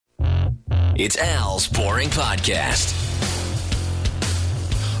It's Al's Boring Podcast.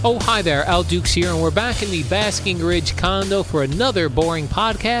 Oh, hi there. Al Dukes here, and we're back in the Basking Ridge condo for another Boring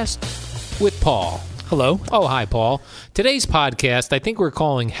Podcast with Paul. Hello. Oh, hi, Paul. Today's podcast, I think we're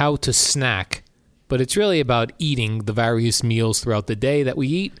calling How to Snack, but it's really about eating the various meals throughout the day that we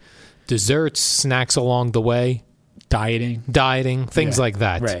eat, desserts, snacks along the way. Dieting, things like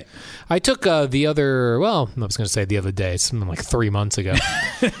that. Right. I took I was going to say the other day, it's something like 3 months ago.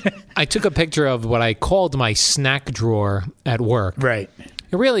 I took a picture of what I called my snack drawer at work. Right.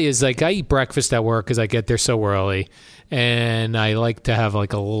 It really is like I eat breakfast at work because I get there so early, and I like to have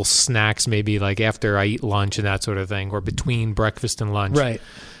like a little snacks maybe like after I eat lunch and that sort of thing, or between breakfast and lunch. Right.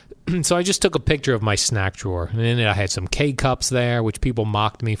 So I just took a picture of my snack drawer, and in it I had some K-Cups there, which people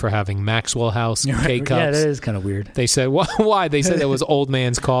mocked me for having Maxwell House K-Cups. Yeah, that is kind of weird. They said, why? They said it was old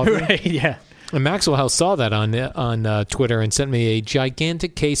man's coffee. Right, yeah. And Maxwell House saw that on Twitter and sent me a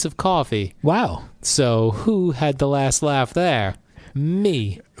gigantic case of coffee. Wow. So who had the last laugh there?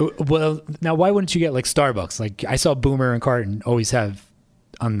 Me. Well, now why wouldn't you get like Starbucks? Like I saw Boomer and Carton always have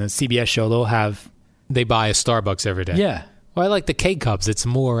on the CBS show, They buy a Starbucks every day. Yeah. Well, I like the K-Cups. It's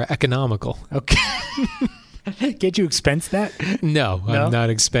more economical. Okay. Can't you expense that? No, I'm not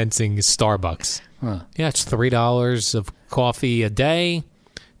expensing Starbucks. Huh. Yeah, it's $3 of coffee a day,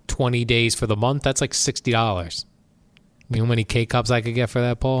 20 days for the month. That's like $60. You know how many K-Cups I could get for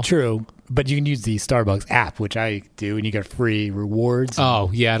that, Paul? True. But you can use the Starbucks app, which I do, and you get free rewards. Oh,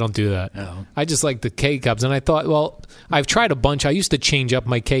 yeah, I don't do that. Oh. I just like the K-Cups. And I thought, well, I've tried a bunch. I used to change up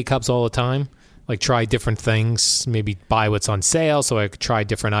my K-Cups all the time. Like try different things, maybe buy what's on sale so I could try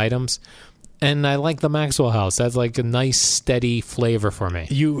different items. And I like the Maxwell House. That's like a nice, steady flavor for me.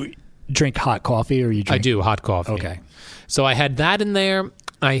 You drink hot coffee or you drink? I do, hot coffee. Okay. So I had that in there.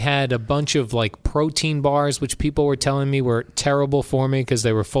 I had a bunch of like protein bars, which people were telling me were terrible for me because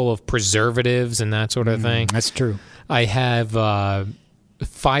they were full of preservatives and that sort of thing. That's true. I have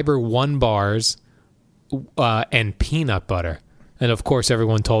Fiber One bars and peanut butter. And, of course,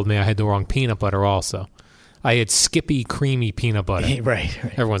 everyone told me I had the wrong peanut butter also. I had Skippy creamy peanut butter. Right.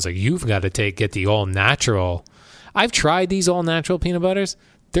 Everyone's like, you've got to get the all-natural. I've tried these all-natural peanut butters.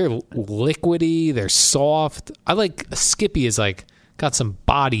 They're liquidy. They're soft. I like Skippy is like got some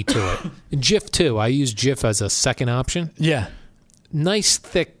body to it. And Jif, too. I use Jif as a second option. Yeah. Nice,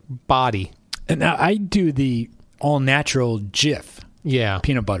 thick body. And now I do the all-natural Jif. Yeah.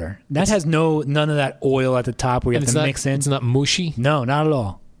 Peanut butter. That has none of that oil at the top where you have to mix in. It's not mushy? No, not at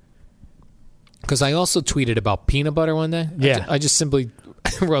all. Because I also tweeted about peanut butter one day. Yeah. I just simply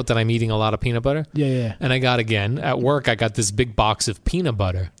wrote that I'm eating a lot of peanut butter. Yeah. And I got, again, at work, I got this big box of peanut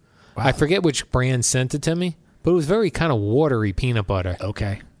butter. Wow. I forget which brand sent it to me, but it was very kind of watery peanut butter.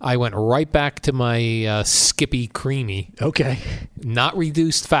 Okay. I went right back to my Skippy Creamy. Okay. Not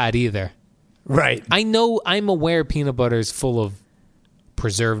reduced fat either. Right. I'm aware peanut butter is full of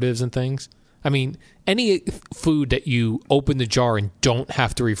preservatives and things. I mean, any food that you open the jar and don't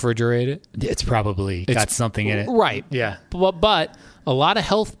have to refrigerate it, it's probably got something in it. Right. Yeah. But a lot of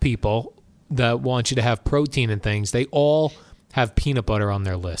health people that want you to have protein and things, they all have peanut butter on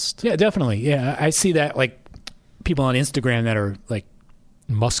their list. Yeah, definitely. Yeah, I see that like people on Instagram that are like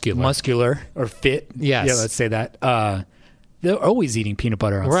muscular or fit. Yes. Yeah, let's say that. They're always eating peanut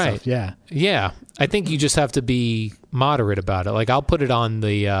butter on stuff. Yeah. Yeah. I think you just have to be moderate about it. Like I'll put it on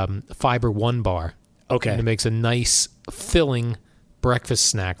the Fiber One bar. Okay. And it makes a nice, filling breakfast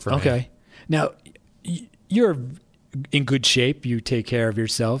snack for me. Okay. Now, you're in good shape. You take care of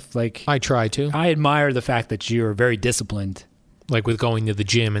yourself. Like I try to. I admire the fact that you're very disciplined. Like with going to the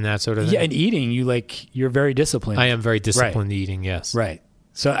gym and that sort of thing. Yeah, and eating, you're very disciplined. I am very disciplined eating, yes. Right.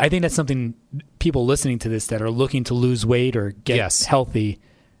 So I think that's something people listening to this that are looking to lose weight or get healthy,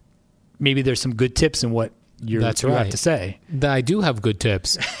 maybe there's some good tips in what you have to say. I do have good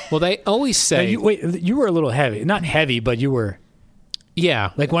tips. Well, they always say... you were a little heavy. Not heavy, but you were...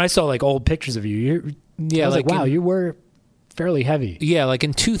 Yeah. Like when I saw like old pictures of you, I was like, wow, you were fairly heavy. Yeah, like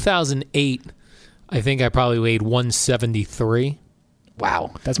in 2008, I think I probably weighed 173.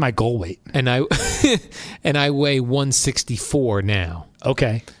 Wow, that's my goal weight. And I weigh 164 now.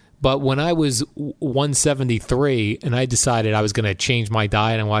 Okay. But when I was 173 and I decided I was going to change my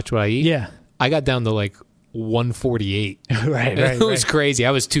diet and watch what I eat, I got down to like 148. Right. It was crazy.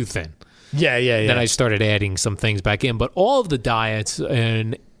 I was too thin. Yeah. Then I started adding some things back in. But all of the diets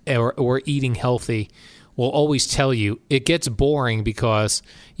or eating healthy will always tell you it gets boring because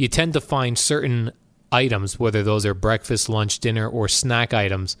you tend to find certain items, whether those are breakfast, lunch, dinner, or snack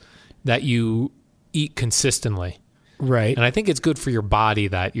items, that you eat consistently. Right. And I think it's good for your body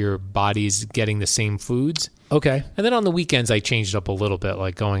that your body's getting the same foods. Okay. And then on the weekends, I changed up a little bit,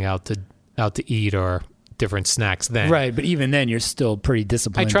 like going out to out to eat or different snacks then. Right, but even then, you're still pretty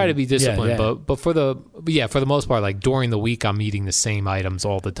disciplined. I try to be disciplined, but for the most part, like during the week, I'm eating the same items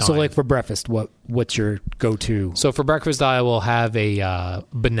all the time. So, like for breakfast, what's your go-to? So for breakfast, I will have a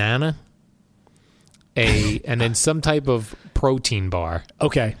banana, and then some type of protein bar.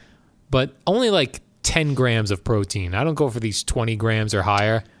 Okay, but only like 10 grams of protein. I don't go for these 20 grams or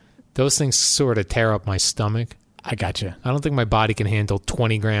higher. Those things sort of tear up my stomach. I gotcha. I don't think my body can handle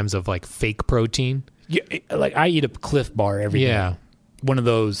 20 grams of like fake protein. Yeah, like I eat a Cliff Bar every day. One of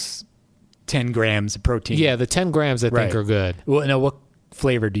those 10 grams of protein. Yeah, the 10 grams I think are good. Well, now what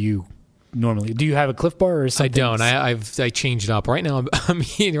flavor do you normally? Do you have a Cliff Bar or something? I don't. I changed it up. Right now I'm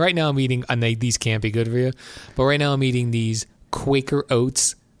eating. And these can't be good for you, but right now I'm eating these Quaker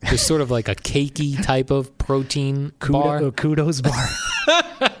Oats. They're sort of like a cakey type of protein bar. Kudos bar.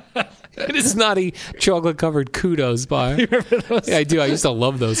 It's not a chocolate-covered Kudos bar. You remember those? Yeah, I do. I used to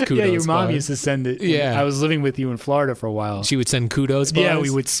love those Kudos bars. Yeah, your mom used to send it. Yeah. I was living with you in Florida for a while. She would send Kudos bars? Yeah,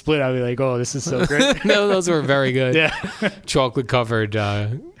 we would split. I'd be like, oh, this is so great. No, those were very good. Yeah. Chocolate-covered,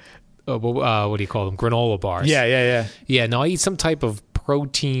 what do you call them? Granola bars. Yeah. Yeah, no, I eat some type of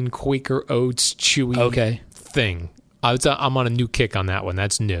protein Quaker Oats chewy thing. I'm on a new kick on that one.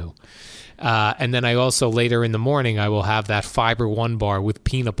 That's new. And then I also, later in the morning, I will have that Fiber One bar with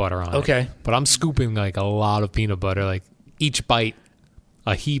peanut butter on it. Okay. But I'm scooping like a lot of peanut butter, like each bite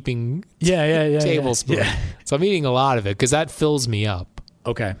a heaping tablespoon. Yeah. So I'm eating a lot of it because that fills me up.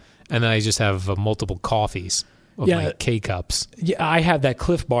 Okay. And then I just have multiple coffees of my K-Cups. Yeah, I have that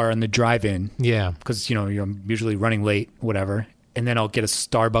Cliff Bar on the drive-in. Yeah. Because, I'm usually running late, whatever. And then I'll get a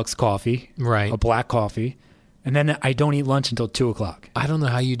Starbucks coffee. Right. A black coffee. And then I don't eat lunch until 2 o'clock. I don't know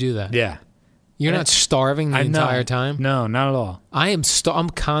how you do that. Yeah. You're not starving the entire time? No, not at all. I'm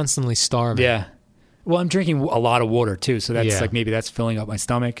constantly starving. Yeah. Well, I'm drinking a lot of water too, so that's like maybe that's filling up my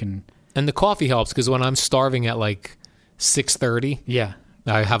stomach and the coffee helps because when I'm starving at like 6:30,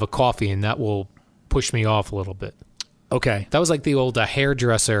 I have a coffee and that will push me off a little bit. Okay. That was like the old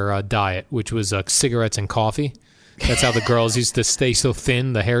hairdresser diet, which was cigarettes and coffee. That's how the girls used to stay so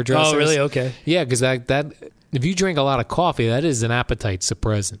thin, the hairdressers. Oh, really? Okay. Yeah, because that if you drink a lot of coffee, that is an appetite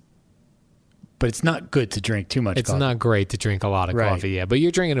suppressant. But it's not good to drink too much coffee. It's not great to drink a lot of coffee, yeah. But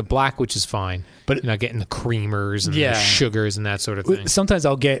you're drinking it black, which is fine. But you're not getting the creamers and the sugars and that sort of thing. Sometimes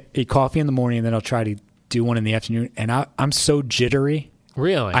I'll get a coffee in the morning and then I'll try to do one in the afternoon. And I'm so jittery.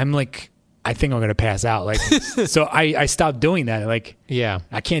 Really? I'm like, I think I'm going to pass out. Like, so I stopped doing that. Like,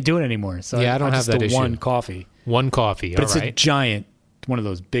 I can't do it anymore. So I don't have that issue. One coffee. One coffee, but it's a giant, one of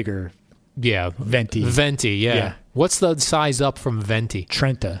those bigger. Yeah. Venti. Venti, yeah. What's the size up from Venti?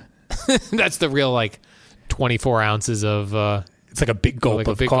 Trenta. That's the real 24 ounces of it's like a big gulp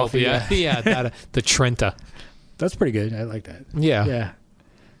of coffee. Yeah. The Trenta. That's pretty good. I like that. Yeah.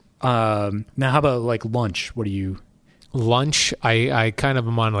 Now how about lunch? What do you lunch? I kind of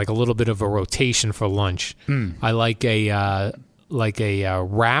am on a little bit of a rotation for lunch. I like a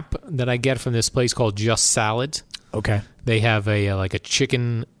wrap that I get from this place called Just Salad. Okay. They have a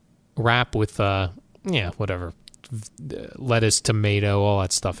chicken wrap with whatever, lettuce, tomato, all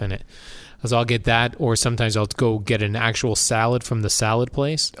that stuff in it. So I'll get that, or sometimes I'll go get an actual salad from the salad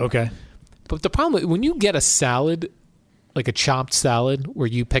place. Okay. But the problem, when you get a salad, like a chopped salad, where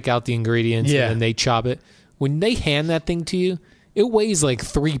you pick out the ingredients and then they chop it, when they hand that thing to you, it weighs like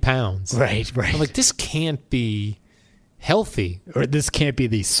 3 pounds. Right. I'm like, this can't be healthy. Or this can't be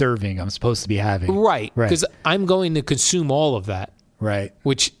the serving I'm supposed to be having. Right. Because I'm going to consume all of that. Right.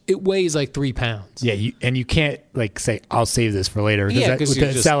 Which it weighs like 3 pounds. Yeah, you can't say, I'll save this for later. Because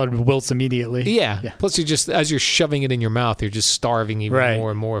that salad wilts immediately. Yeah. Plus, as you're shoving it in your mouth, you're just starving even more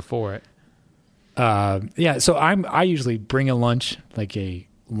and more for it. So I usually bring a lunch, like a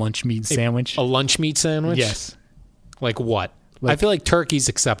lunch meat sandwich. A lunch meat sandwich? Yes. Like what? I feel like turkey's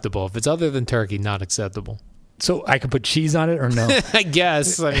acceptable. If it's other than turkey, not acceptable. So I can put cheese on it or no? I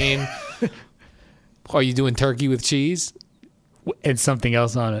guess. I mean, are you doing turkey with cheese? And something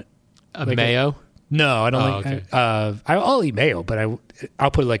else on it. Mayo? No, I don't like. Okay. I'll eat mayo, but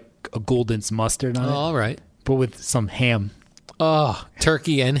I'll put a Golden's mustard on it. All right. But with some ham. Oh,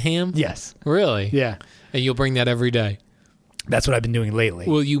 turkey and ham? Yes. Really? Yeah. And you'll bring that every day? That's what I've been doing lately.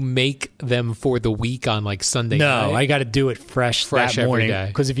 Will you make them for the week on Sunday night? No, I got to do it fresh that morning. Every day.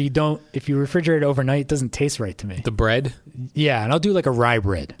 Because if you refrigerate it overnight, it doesn't taste right to me. The bread? Yeah, and I'll do a rye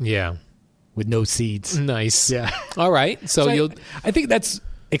bread. Yeah. With no seeds. Nice. Yeah. All right. So I think that's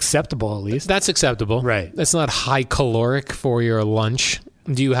acceptable, at least. That's acceptable. Right. That's not high caloric for your lunch.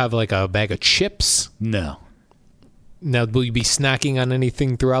 Do you have a bag of chips? No. Now, will you be snacking on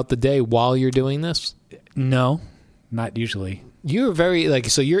anything throughout the day while you're doing this? No, not usually. You're very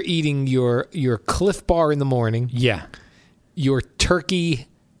so you're eating your Cliff Bar in the morning. Yeah. Your turkey,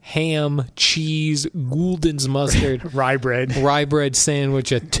 ham, cheese, Gulden's mustard, rye bread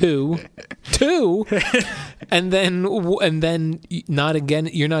sandwich at 2, and then not again.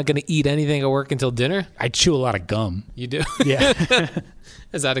 You're not going to eat anything at work until dinner. I chew a lot of gum. You do? Yeah.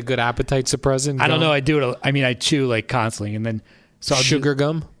 Is that a good appetite suppressant? I don't know. I do it. I mean, I chew like constantly, and then sugar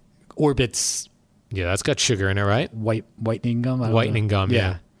gum, Orbit's. Yeah, that's got sugar in it, right? Whitening gum. Whitening gum.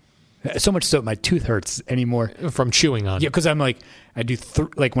 Yeah. So much so my tooth hurts anymore from chewing on it. Yeah, because I'm like, I do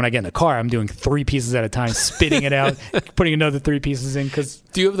when I get in the car, I'm doing 3 pieces at a time, spitting it out, putting another 3 pieces in. Cause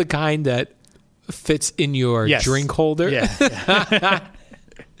do you have the kind that fits in your drink holder? Yeah.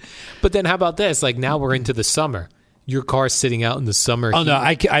 But then how about this? Like now we're into the summer. Your car's sitting out in the summer. Oh, no,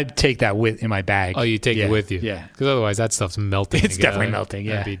 I take that in my bag. Oh, you take it with you? Yeah. Because otherwise that stuff's melting. It's definitely melting,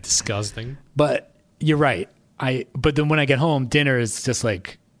 yeah. That'd be disgusting. But you're right. But then when I get home, dinner is just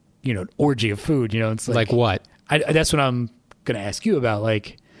like, an orgy of food. It's like what? That's what I'm going to ask you about.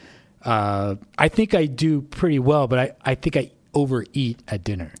 Like, I think I do pretty well, but I think I overeat at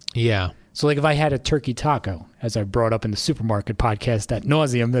dinner. Yeah. So like if I had a turkey taco, as I brought up in the supermarket podcast ad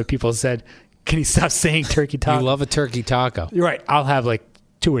nauseum, that people said, can you stop saying turkey taco? You love a turkey taco. You're right. I'll have like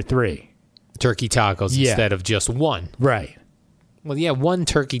 2 or 3 turkey tacos instead of just one. Right. Well, yeah, one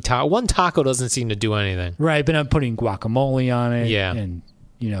turkey taco. One taco doesn't seem to do anything. Right, but I'm putting guacamole on it. Yeah. And,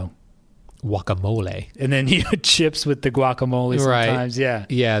 guacamole. And then, chips with the guacamole sometimes. Right.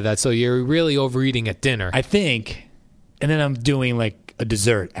 Yeah. Yeah, so you're really overeating at dinner. I think. And then I'm doing like a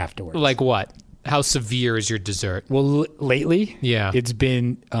dessert afterwards. Like what? How severe is your dessert? Well, lately, it's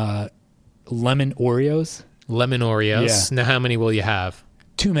been lemon Oreos. Lemon Oreos? Yeah. Now, how many will you have?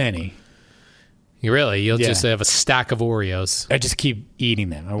 Too many. You'll just have a stack of Oreos. I just keep eating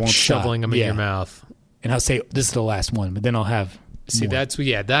them. I won't shoveling them in your mouth. And I'll say, this is the last one, but then I'll have more. That's where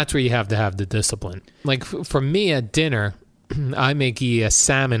you have to have the discipline. Like for me at dinner, I make a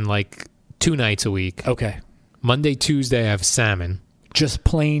salmon like 2 nights a week. Okay. Monday, Tuesday, I have salmon. Just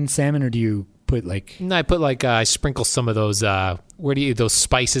plain salmon, or do you put like... No, I put I sprinkle some of those, those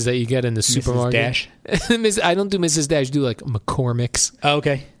spices that you get in the supermarket? Mrs. Dash? I don't do Mrs. Dash, I do like McCormick's. Oh,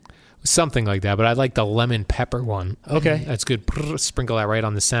 okay. Something like that, but I like the lemon pepper one. Okay. That's good. Sprinkle that right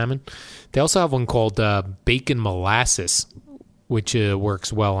on the salmon. They also have one called bacon molasses, which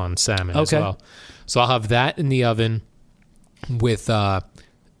works well on salmon as well. So I'll have that in the oven with... I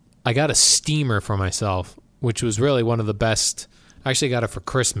got a steamer for myself, which was really one of the best. I actually got it for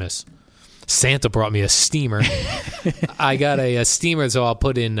Christmas. Santa brought me a steamer. I got a steamer, so I'll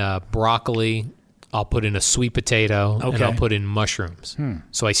put in broccoli, I'll put in a sweet potato, and I'll put in mushrooms.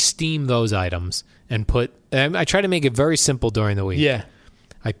 So I steam those items and I try to make it very simple during the week. Yeah.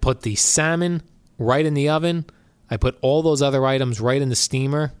 I put the salmon right in the oven. I put all those other items right in the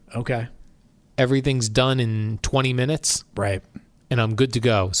steamer. Okay. Everything's done in 20 minutes. Right. And I'm good to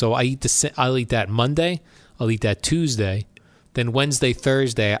go. So I'll eat that Monday. I'll eat that Tuesday. Then Wednesday,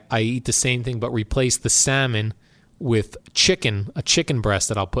 Thursday, I eat the same thing, but replace the salmon with a chicken breast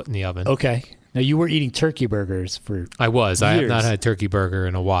that I'll put in the oven. Okay. Now, you were eating turkey burgers for I was. years. I have not had a turkey burger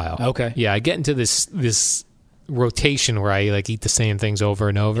in a while. Okay. Yeah, I get into this rotation where I eat the same things over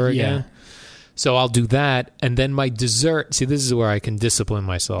and over again. So I'll do that. And then my dessert, see, this is where I can discipline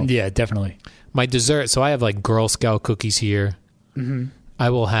myself. Yeah, definitely. My dessert, so I have Girl Scout cookies here. Mm-hmm. I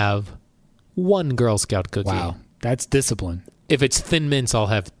will have 1 Girl Scout cookie. Wow, that's discipline. If it's Thin Mints, I'll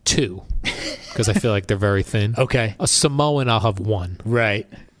have 2 because I feel like they're very thin. Okay. A Samoan, I'll have 1. Right.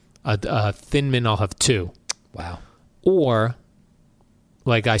 A Thin Mint, I'll have 2. Wow. Or,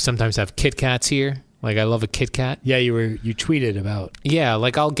 I sometimes have Kit Kats here. I love a Kit Kat. Yeah, you tweeted about. Yeah,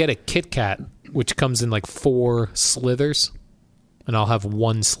 I'll get a Kit Kat, which comes in 4 slithers, and I'll have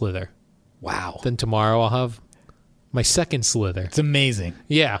 1 slither. Wow. Then tomorrow I'll have my 2nd slither. It's amazing.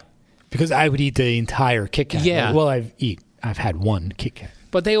 Yeah. Because I would eat the entire Kit Kat. Yeah. Well, I've had 1 Kit Kat.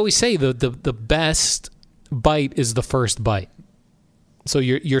 But they always say the best bite is the first bite. So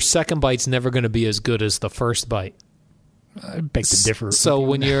your second bite's never going to be as good as the first bite. I beg to differ. So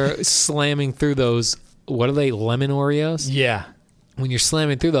when you're slamming through those, what are they, lemon Oreos? Yeah. When you're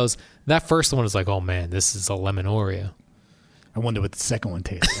slamming through those, that first one is like, oh man, this is a lemon Oreo. I wonder what the second one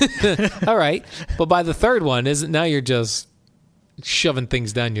tastes like. All right. But by the third one, now you're just shoving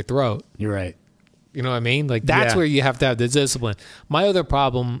things down your throat. You're right. You know what I mean? That's where you have to have the discipline. My other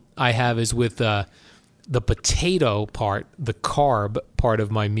problem I have is with the potato part, the carb part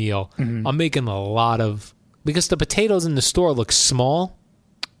of my meal. Mm-hmm. I'm making a lot of... Because the potatoes in the store look small.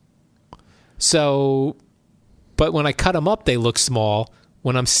 So... But when I cut them up, they look small.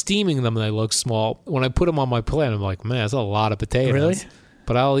 When I'm steaming them, they look small. When I put them on my plate, I'm like, man, that's a lot of potatoes. Really?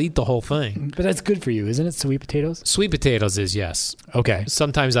 But I'll eat the whole thing. But that's good for you, isn't it? Sweet potatoes? Sweet potatoes is, yes. Okay.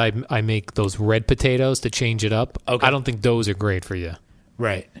 Sometimes I make those red potatoes to change it up. Okay. I don't think those are great for you.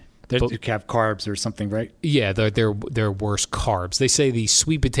 Right. They have carbs or something, right? Yeah, they're worse carbs. They say the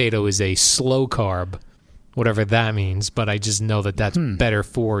sweet potato is a slow carb, whatever that means, but I just know that that's better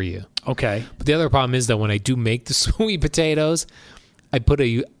for you. Okay. But the other problem is that when I do make the sweet potatoes, I put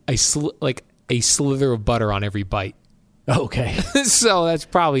a slither of butter on every bite. Okay. So that's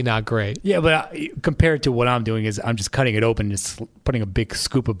probably not great. Yeah, but compared to what I'm doing is I'm just cutting it open and just putting a big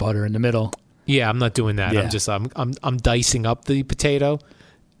scoop of butter in the middle. Yeah, I'm not doing that. Yeah. I'm dicing up the potato,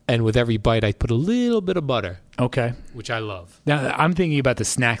 and with every bite I put a little bit of butter. Okay. Which I love. Now I'm thinking about the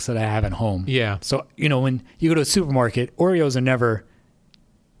snacks that I have at home. Yeah. So, when you go to a supermarket, Oreos are never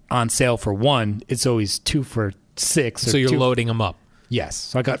on sale for $1. It's always 2 for $6. So you're loading them up. Yes.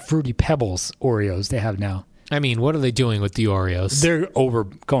 So I got Fruity Pebbles Oreos they have now. I mean, what are they doing with the Oreos? They're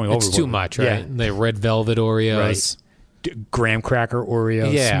going over. It's too much, right? Yeah. They red velvet Oreos. Right. Graham cracker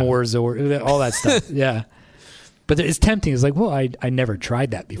Oreos, yeah. s'mores Oreos, all that stuff. Yeah. But it's tempting. It's like, well, I never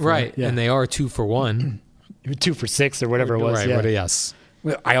tried that before. Right. Yeah. And they are 2 for $1. 2 for $6 or whatever it was. Right. Yeah. Yes.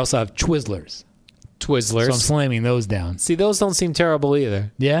 I also have Twizzlers. So I'm slamming those down. See, those don't seem terrible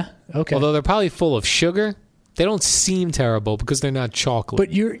either. Yeah? Okay. Although they're probably full of sugar. They don't seem terrible because they're not chocolate.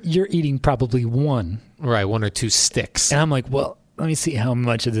 But you're eating probably one. Right, 1 or 2 sticks. And I'm like, well, let me see how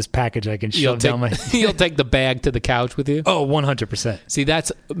much of this package I can shove down my... You'll take the bag to the couch with you? Oh, 100%. See,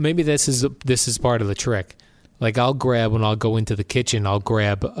 maybe this is part of the trick. Like when I'll go into the kitchen, I'll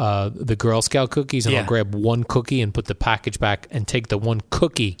grab the Girl Scout cookies and I'll grab 1 cookie and put the package back and take the 1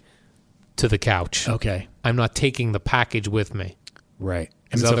 cookie to the couch. Okay. I'm not taking the package with me. Right.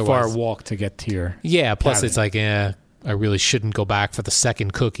 And it's a far walk to get to your plus cabinet. It's like, I really shouldn't go back for the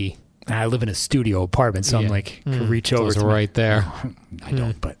second cookie. I live in a studio apartment, so I'm like, can reach over to right there. No, I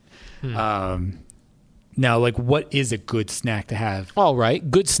don't, but now, like, what is a good snack to have? All right,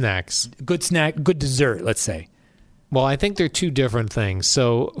 good snacks. Good snack, good dessert, let's say. Well, I think they're 2 different things.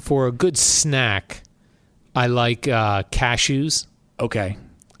 So for a good snack, I like cashews. Okay.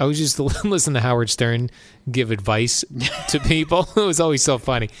 I was just listen to Howard Stern give advice to people. It was always so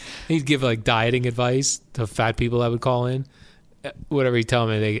funny. He'd give like dieting advice to fat people that would call in. Whatever he'd tell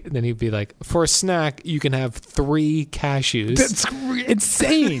me, then he'd be like, for a snack, you can have 3 cashews. That's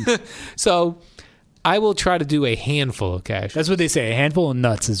insane. So I will try to do a handful of cashews. That's what they say. A handful of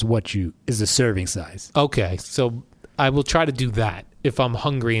nuts is the serving size. Okay, so I will try to do that if I'm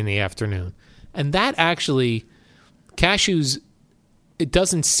hungry in the afternoon. And that actually, cashews, it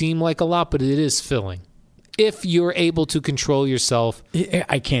doesn't seem like a lot, but it is filling. If you're able to control yourself,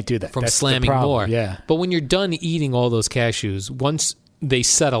 I can't do that. From That's slamming the problem. more. Yeah. But when you're done eating all those cashews, once they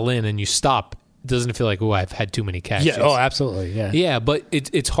settle in and you stop, it doesn't feel like, oh, I've had too many cashews. Yeah. Oh, absolutely. Yeah. Yeah, but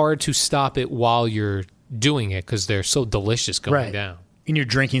it's hard to stop it while you're doing it because they're so delicious going down. And you're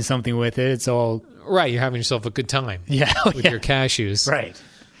drinking something with it. It's all right. You're having yourself a good time. Yeah. With your cashews. Right.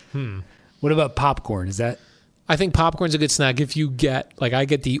 What about popcorn? Is that? I think popcorn's a good snack if you get, like I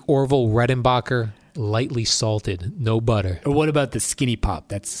get the Orville Redenbacher lightly salted, no butter. Or what about the Skinny Pop?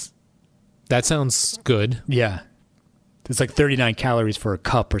 That sounds good. Yeah. It's like 39 calories for a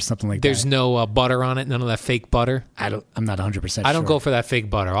cup or something like There's that. There's no butter on it, none of that fake butter. I'm not 100% sure. I don't go for that fake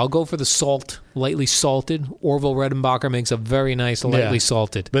butter. I'll go for the salt, lightly salted. Orville Redenbacher makes a very nice lightly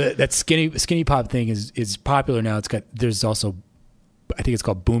salted. But that Skinny Pop thing is popular now. There's also, I think it's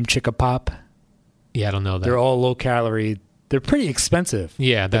called Boom Chicka Pop. Yeah, I don't know that. They're all low calorie. They're pretty expensive.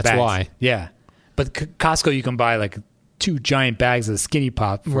 Yeah, that's why. Yeah. But Costco, you can buy like 2 giant bags of Skinny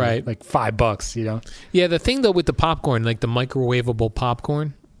Pop for like $5, you know? Yeah, the thing though with the popcorn, like the microwavable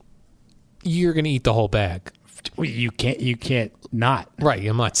popcorn, you're going to eat the whole bag. You can't not. Right,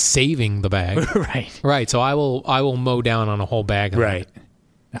 I'm not saving the bag. Right, so I will mow down on a whole bag. Right.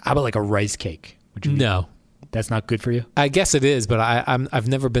 How about like a rice cake? No. That's not good for you? I guess it is, but I've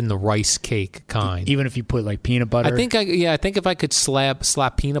never been the rice cake kind. Even if you put like peanut butter? I think if I could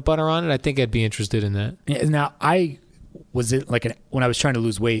slap peanut butter on it, I think I'd be interested in that. Now, when I was trying to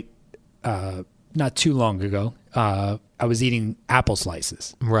lose weight not too long ago, I was eating apple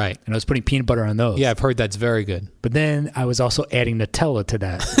slices. Right. And I was putting peanut butter on those. Yeah, I've heard that's very good. But then I was also adding Nutella to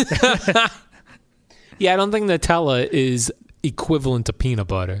that. Yeah, I don't think Nutella is equivalent to peanut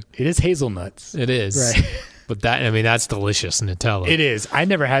butter. It is hazelnuts. It is. Right. But that's delicious Nutella. It is. I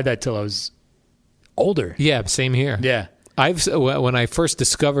never had that till I was older. Yeah, same here. Yeah. When I first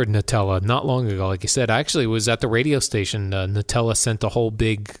discovered Nutella not long ago, like you said, I actually was at the radio station. Nutella sent a whole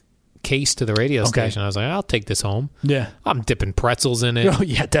big case to the radio station. I was like, I'll take this home. Yeah. I'm dipping pretzels in it. Oh,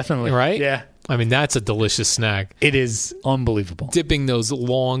 yeah, definitely. Right? Yeah. I mean, that's a delicious snack. It is unbelievable. Dipping those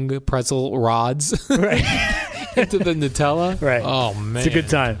long pretzel rods right. into the Nutella. Right. Oh, man. It's a good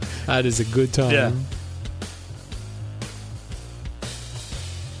time. That is a good time. Yeah.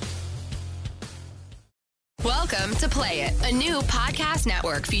 Welcome to Play It, a new podcast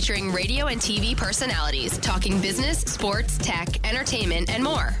network featuring radio and TV personalities talking business, sports, tech, entertainment, and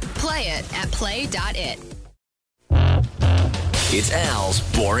more. Play it at play.it. It's Al's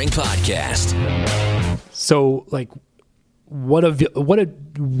Boring Podcast. So, like, what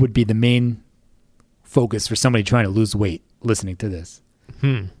would be the main focus for somebody trying to lose weight listening to this?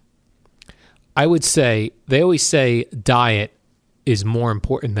 I would say, they always say diet is more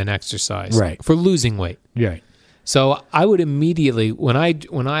important than exercise. Right. For losing weight. Right. So I would immediately, when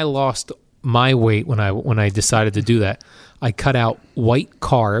I lost my weight, when I decided to do that, I cut out white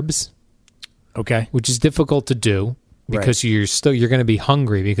carbs. Okay. Which is difficult to do because you're going to be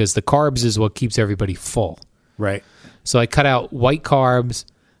hungry because the carbs is what keeps everybody full. Right. So I cut out white carbs.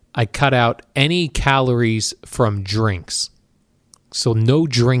 I cut out any calories from drinks. So no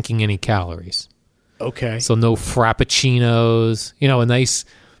drinking any calories. Okay. So no frappuccinos, a nice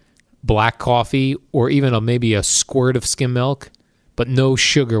black coffee or even maybe a squirt of skim milk, but no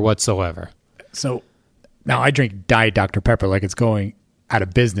sugar whatsoever. So now I drink Diet Dr. Pepper like it's going out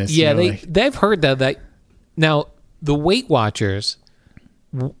of business. Yeah, they've heard that. Now, the Weight Watchers,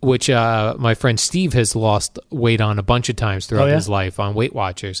 which my friend Steve has lost weight on a bunch of times throughout his life on Weight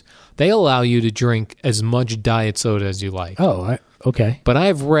Watchers, they allow you to drink as much diet soda as you like. Oh, okay. But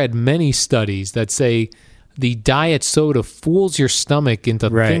I've read many studies that say the diet soda fools your stomach into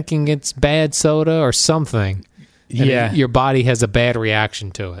thinking it's bad soda or something. Yeah. Your body has a bad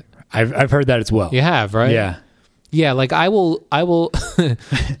reaction to it. I've heard that as well. You have, right? Yeah. Yeah, like I will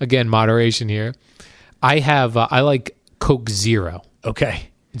again, moderation here. I like Coke Zero. Okay.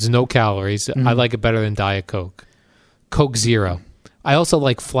 It's no calories. I like it better than Diet Coke. Coke Zero. I also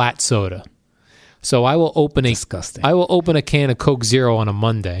like flat soda. So I will open Disgusting. I will open a can of Coke Zero on a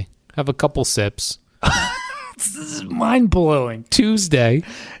Monday. Have a couple sips. This is mind-blowing. Tuesday,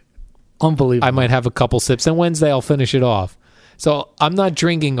 unbelievable. I might have a couple sips, and Wednesday I'll finish it off. So I'm not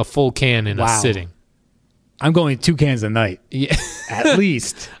drinking a full can in a sitting. I'm going 2 cans a night. Yeah. At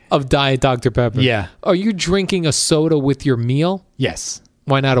least. Of Diet Dr. Pepper. Yeah. Are you drinking a soda with your meal? Yes.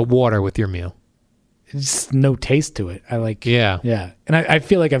 Why not a water with your meal? It's no taste to it. Yeah. Yeah. And I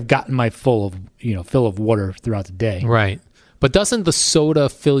feel like I've gotten my fill of water throughout the day. Right. But doesn't the soda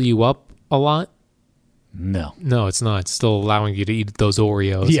fill you up a lot? No. No, it's not. It's still allowing you to eat those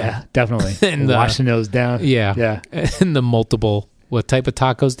Oreos. Yeah, definitely. And washing those down. Yeah. Yeah. And the multiple, what type of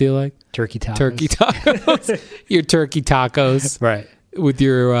tacos do you like? Turkey tacos. Turkey tacos. Your turkey tacos. Right. With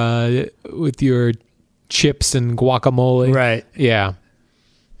your chips and guacamole. Right. Yeah.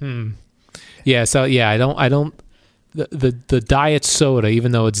 Yeah, so yeah, I don't the diet soda,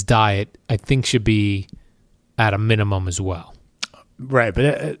 even though it's diet, I think should be at a minimum as well. Right,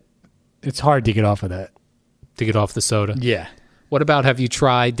 but it's hard to get off of that. To get off the soda. Yeah. What about, have you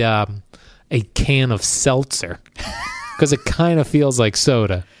tried a can of seltzer? Because it kind of feels like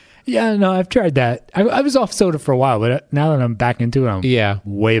soda. Yeah, no, I've tried that. I was off soda for a while, but now that I'm back into it, I'm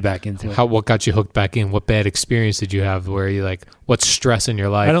way back into it. What got you hooked back in? What bad experience did you have where you like, what's stress in your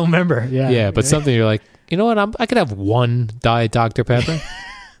life? I don't remember. Yeah. Yeah, but something you're like, you know what? I could have one Diet Dr. Pepper.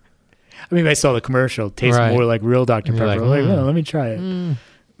 I mean, I saw the commercial. It tastes more like real Dr. Pepper. Like, let me try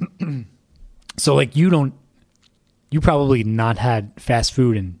it. So, like, you probably not had fast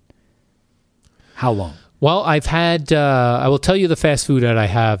food in how long? Well, I've had, I will tell you the fast food that I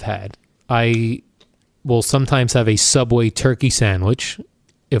have had. I will sometimes have a Subway turkey sandwich,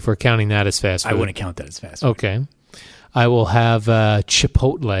 if we're counting that as fast food. I wouldn't count that as fast food. Okay. I will have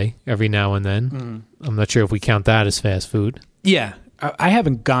Chipotle every now and then. I'm not sure if we count that as fast food. Yeah. I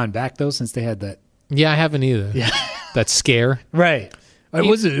haven't gone back, though, since they had that. Yeah, I haven't either. Yeah. That scare. Right. It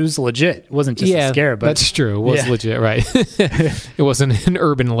was legit. It wasn't just a scare. But that's true. It was legit, right. It wasn't an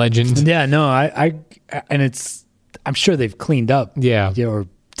urban legend. Yeah, no, and I'm sure they've cleaned up. Yeah. Or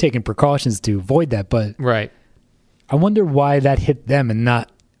taken precautions to avoid that, but right. I wonder why that hit them and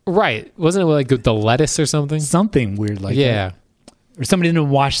not. Right. Wasn't it like the lettuce or something? Something weird like that. Or somebody didn't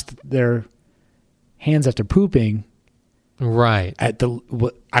wash their hands after pooping. Right. I don't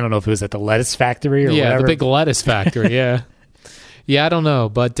know if it was at the lettuce factory or whatever. Yeah, the big lettuce factory, yeah. Yeah, I don't know,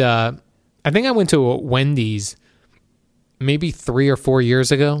 but I think I went to a Wendy's maybe 3 or 4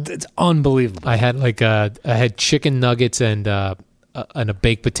 years ago. It's unbelievable. I had I had chicken nuggets and a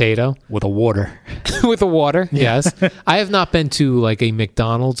baked potato with a water. With a water, yes. I have not been to like a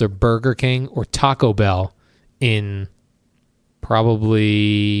McDonald's or Burger King or Taco Bell in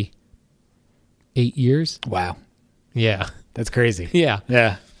probably 8 years. Wow. Yeah. That's crazy. Yeah.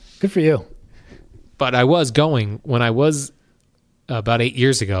 Yeah. Good for you. But I was going when I was about 8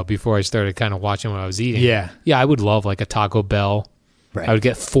 years ago before I started kind of watching what I was eating. Yeah. Yeah, I would love like a Taco Bell. Right. I would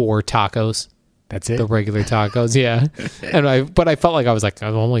get 4 tacos. That's it? The regular tacos, yeah. But I felt like I was like,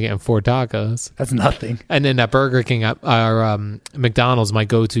 I'm only getting 4 tacos. That's nothing. And then at Burger King, or McDonald's, my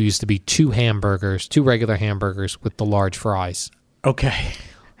go-to used to be 2 regular hamburgers with the large fries. Okay.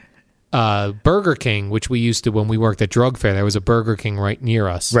 Burger King, which we used to when we worked at Drug Fair, there was a Burger King right near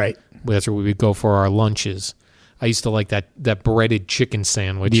us. Right. That's where we would go for our lunches. I used to like that breaded chicken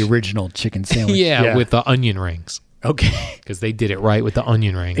sandwich. The original chicken sandwich. yeah, with the onion rings. Okay. Because they did it right with the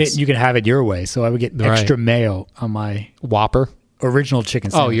onion rings. You can have it your way. So I would get extra mayo on my Whopper. Original chicken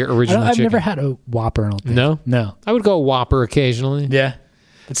sandwich. Oh, your original chicken. I've never had a Whopper. I don't think. No? No. I would go Whopper occasionally. Yeah.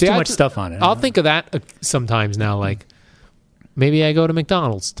 It's too much stuff on it. I'll think of that sometimes now, like maybe I go to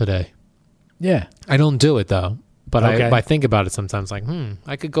McDonald's today. Yeah. I don't do it, though. But I think about it sometimes, like,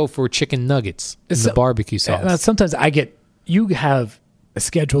 I could go for chicken nuggets in the barbecue sauce. Sometimes you have a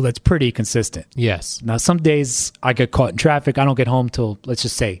schedule that's pretty consistent. Yes. Now, some days I get caught in traffic. I don't get home till, let's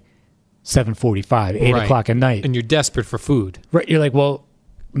just say, 7:45, 8 o'clock at night. And you're desperate for food. Right. You're like, well,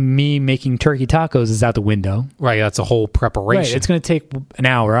 me making turkey tacos is out the window. Right. That's a whole preparation. Right. It's going to take an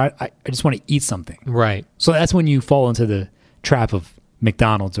hour. I just want to eat something. Right. So that's when you fall into the trap of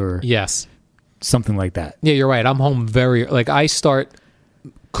McDonald's or something like that. Yeah, you're right. I'm home I start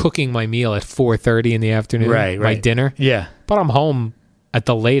cooking my meal at 4:30 in the afternoon. Right. My dinner. Yeah. But I'm home at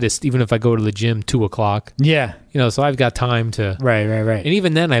the latest, even if I go to the gym, 2 o'clock. Yeah. So I've got time to... Right. And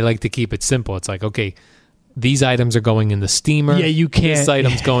even then, I like to keep it simple. It's like, okay, these items are going in the steamer. Yeah, you can't... This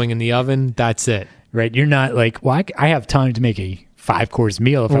item's going in the oven. That's it. Right. You're not like, well, I have time to make a 5-course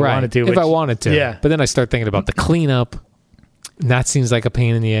meal if I wanted to. If I wanted to. Yeah. But then I start thinking about the cleanup. And that seems like a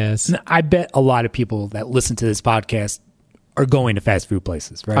pain in the ass. I bet a lot of people that listen to this podcast are going to fast food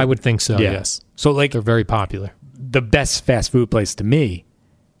places, right? I would think so, yes. So like they're very popular. The best fast food place to me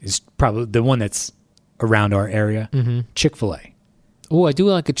is probably the one that's around our area, Chick-fil-A. Oh, I do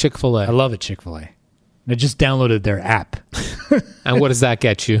like a Chick-fil-A. I love a Chick-fil-A. I just downloaded their app. And what does that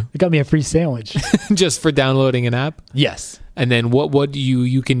get you? It got me a free sandwich. Just for downloading an app? Yes. And then what do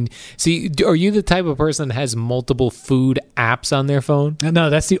you can see? Are you the type of person that has multiple food apps on their phone? No,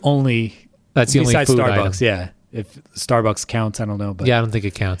 that's the only. That's the only food Starbucks. item. Yeah, if Starbucks counts, I don't know. But yeah, I don't think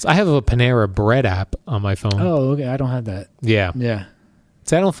it counts. I have a Panera Bread app on my phone. Oh, okay. I don't have that. Yeah.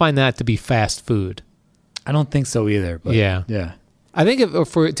 So I don't find that to be fast food. I don't think so either. But yeah. I think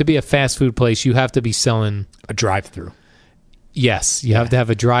for it to be a fast food place, you have to be selling a drive-through. Yes, you have to have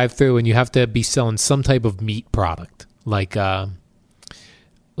a drive-through, and you have to be selling some type of meat product, like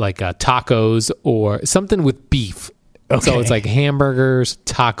tacos or something with beef. Okay. So it's like hamburgers,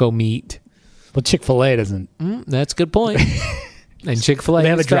 taco meat. Well, Chick-fil-A doesn't. That's a good point. And Chick-fil-A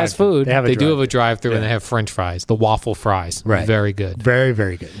is fast food. They do have a drive-through, and they have French fries, the waffle fries. Right. Very good. Very,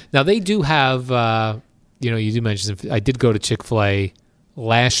 very good. Now, they do have, you do mention, I did go to Chick-fil-A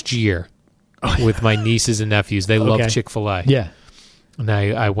last year with my nieces and nephews. They love Chick-fil-A. Yeah. And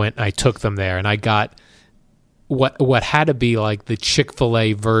I took them there, and I got what had to be like the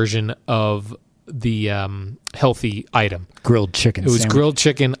Chick-fil-A version of the healthy item. Grilled chicken. It was grilled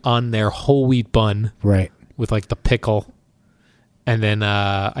chicken on their whole wheat bun. Right. With like the pickle. And then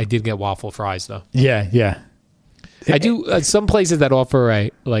I did get waffle fries though. Yeah. I do some places that offer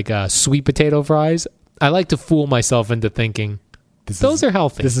sweet potato fries. I like to fool myself into thinking those are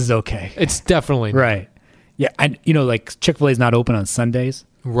healthy. This is okay. It's definitely right. Yeah, and like Chick-fil-A is not open on Sundays.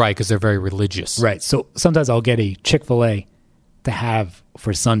 Right, because they're very religious. Right. So sometimes I'll get a Chick-fil-A to have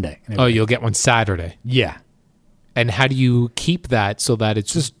for Sunday. Oh, you'll get one Saturday. Yeah. And how do you keep that so that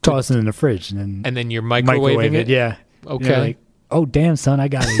it's just toss it in the fridge and then you're microwaving it? Yeah. Okay. Oh, damn, son, I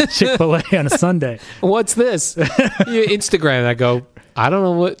got a Chick-fil-A on a Sunday. What's this? You Instagram. I go, I don't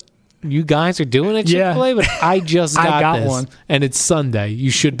know what you guys are doing at Chick-fil-A, but I just got this. One. And it's Sunday.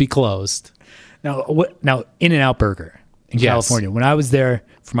 You should be closed. Now, In-N-Out Burger in California. When I was there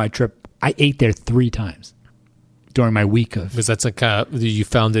for my trip, I ate there 3 times during my week of. Because that's you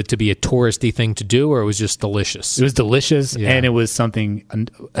found it to be a touristy thing to do, or it was just delicious? It was delicious, and it was something,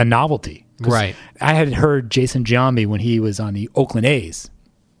 a novelty. Right. I had heard Jason Giambi when he was on the Oakland A's,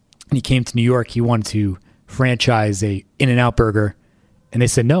 and he came to New York. He wanted to franchise a In-N-Out Burger, and they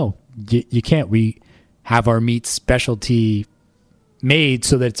said, no, you can't. We have our meat specialty made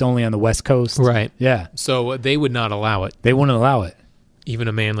so that it's only on the West Coast. Right. Yeah. So they would not allow it. They wouldn't allow it. Even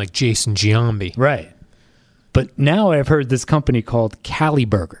a man like Jason Giambi. Right. But now I've heard this company called Cali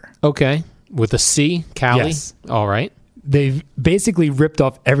Burger. Okay. With a C, Cali. Yes. All right. They've basically ripped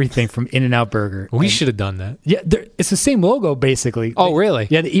off everything from In-N-Out Burger. We should have done that. Yeah, it's the same logo, basically. Oh, really?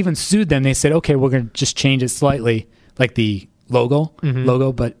 Yeah, they even sued them. They said, okay, we're going to just change it slightly, like the logo,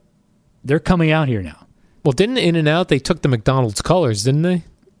 but they're coming out here now. Well, didn't In-N-Out, they took the McDonald's colors, didn't they?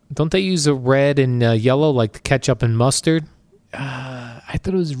 Don't they use a red and yellow like the ketchup and mustard? I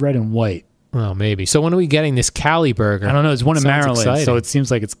thought it was red and white. Oh, maybe. So when are we getting this Cali Burger? I don't know. It's one in Sounds Maryland, exciting. so it seems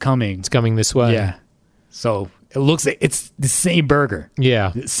like it's coming. It's coming this way. Yeah. So it looks like it's the same burger.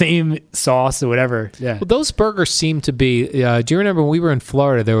 Yeah. Same sauce or whatever. Yeah. Well, those burgers seem to be... do you remember when we were in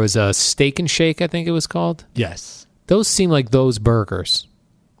Florida, there was a Steak and Shake, I think it was called? Yes. Those seem like those burgers.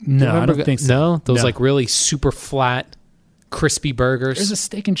 No, I Remember- don't think so. No? Those No. like really super flat, crispy burgers? There's a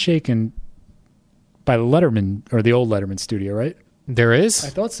Steak and Shake by Letterman, or the old Letterman studio, right? There is? I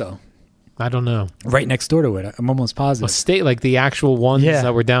thought so. I don't know. Right next door to it. I'm almost A positive. state like the actual ones Yeah.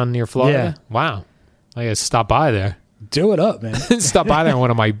 that were down near Florida? Yeah. Wow. I gotta stop by there. Do it up, man. Stop by there on one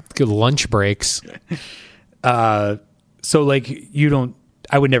of my good lunch breaks. So, like,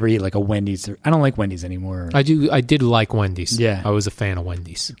 I would never eat like a Wendy's. I don't like Wendy's anymore. I did like Wendy's. Yeah. I was a fan of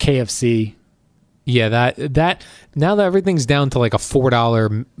Wendy's. KFC. Yeah, that now that everything's down to like a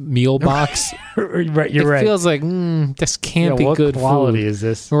 $4 meal box, Right, you're it right. feels like this can't be what good quality food. is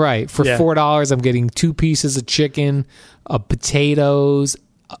this? Right. For Yeah. $4, I'm getting 2 pieces of chicken, potatoes,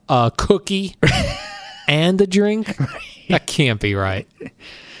 a cookie, and a drink. That can't be right.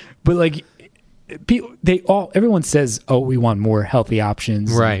 But like, everyone says, "Oh, we want more healthy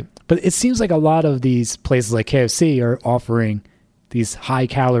options." Right. But it seems like a lot of these places like KFC are offering these high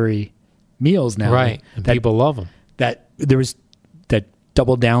calorie meals now. Right. And people love them. That there was that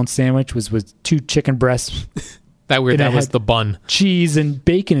double down sandwich was with 2 chicken breasts, That And that it was had- the bun. cheese, and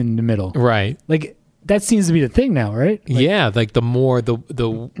bacon in the middle. Right. Like that seems to be the thing now, right? Like, Yeah, like the more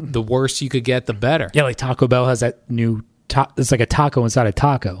the worse you could get, the better. yeah, like Taco Bell has that new. It's like a taco inside a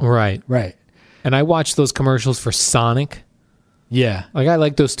taco. Right. Right. And I watched those commercials for Sonic. Yeah. Like I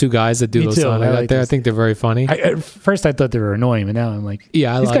like those 2 guys that do Me those too. Sonic I out like there. I those. think they're very funny. At first, I thought they were annoying, but now I'm like,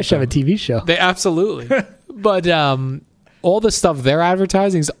 Yeah, I these like guys should have a them. TV show. They absolutely. But all the stuff they're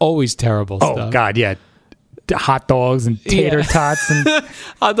advertising is always terrible Oh stuff. God, yeah, hot dogs and tater Yeah. tots and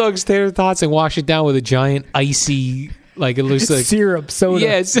Hot dogs, tater tots, and wash it down with a giant icy, like it looks like syrup soda.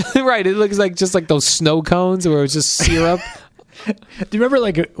 Yeah, it's right. It looks like just like those snow cones where it's just syrup. Do you remember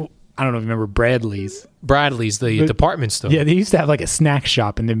I don't know if you remember Bradley's? Bradley's, the department store. Yeah, they used to have like a snack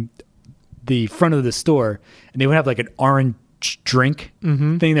shop in the front of the store, and they would have like an orange drink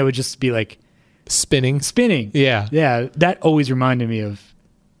thing that would just be like Spinning. spinning. Yeah, that always reminded me of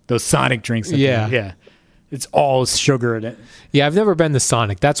those Sonic drinks. Yeah. It's all sugar in it. Yeah, I've never been to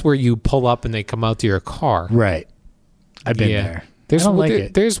Sonic. That's where you pull up and they come out to your car. Right. I've been Yeah. there. There's I don't like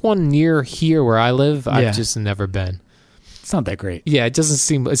it. There's one near here where I live. Yeah. I've just never been. It's not that great. Yeah, it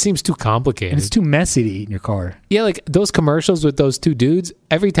seems too complicated. And it's too messy to eat in your car. Yeah, like those commercials with those 2 dudes,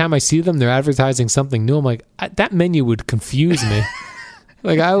 every time I see them, they're advertising something new. I'm like, that menu would confuse me.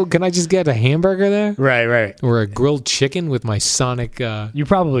 Like, can I just get a hamburger there? Right. Or a grilled chicken with my Sonic? You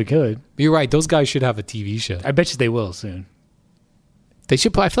probably could. You're right. Those guys should have a TV show. I bet you they will soon. They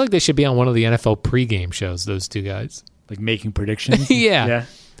should. I feel like they should be on one of the NFL pregame shows. Those 2 guys, Like making predictions. Yeah.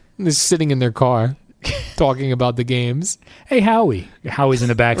 just sitting in their car, talking about the games. Hey, Howie. Howie's in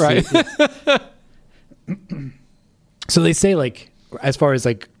the back seat. So they say, like, as far as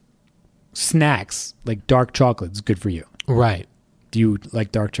like snacks, like dark chocolate is good for you. Right. Do you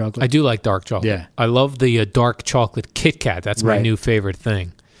like dark chocolate? I do like dark chocolate. Yeah. I love the dark chocolate Kit Kat. That's my Right. new favorite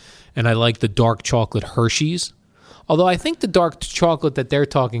thing. And I like the dark chocolate Hershey's. Although I think the dark chocolate that they're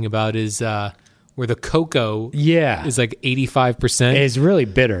talking about is where the cocoa Yeah. is like 85%. It's really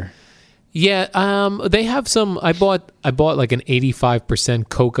bitter. Yeah, they have some. I bought like an 85%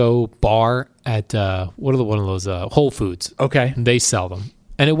 cocoa bar at one of those Whole Foods. Okay. And they sell them,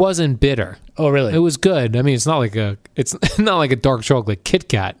 and it wasn't bitter. Oh, really? It was good. I mean, it's not like a dark chocolate Kit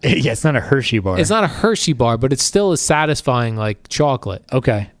Kat. Yeah, it's not a Hershey bar. It's not a Hershey bar, but it's still as satisfying like chocolate.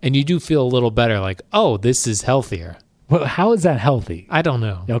 Okay. And you do feel a little better, like, oh, this is healthier. Well, how is that healthy? I don't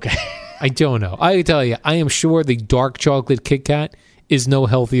know. Okay. I don't know. I tell you, I am sure the dark chocolate Kit Kat is no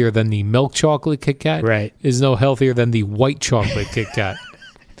healthier than the milk chocolate Kit Kat. Right. Is no healthier than the white chocolate Kit Kat.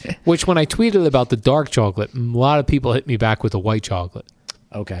 Which, when I tweeted about the dark chocolate, a lot of people hit me back with the white chocolate.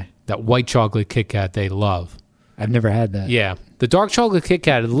 Okay. That white chocolate Kit Kat they love. I've never had that. Yeah. The dark chocolate Kit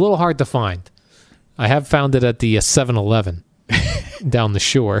Kat is a little hard to find. I have found it at the 7-Eleven down the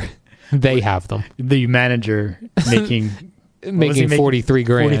shore. They have them. The manager making making 43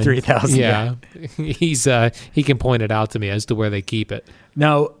 grand. 43,000. Yeah. He can point it out to me as to where they keep it.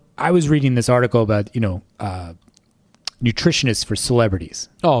 Now, I was reading this article about, nutritionists for celebrities.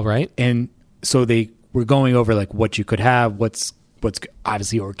 Oh, right. And so they were going over like what you could have, what's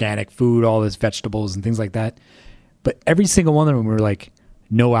obviously organic food, all this vegetables and things like that. But every single one of them were like,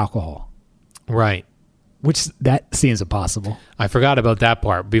 no alcohol, Right. which that seems impossible. I forgot about that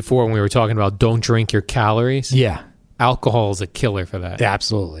part before when we were talking about don't drink your calories. Yeah, Alcohol is a killer for that.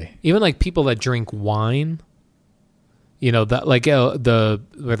 absolutely. Even like people that drink wine, that like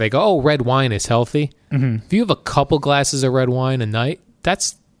where they go, oh, red wine is healthy. Mm-hmm. If you have a couple glasses of red wine a night,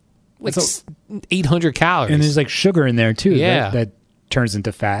 that's like 800 calories. And there's like sugar in there too. Yeah. That turns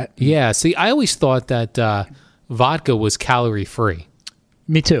into fat. Yeah. See, I always thought that vodka was calorie free,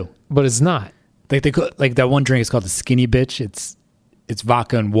 Me too. but it's not. Like like that one drink is called the Skinny Bitch. It's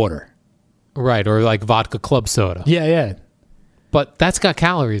vodka and water. Right. Or like vodka club soda. Yeah. But that's got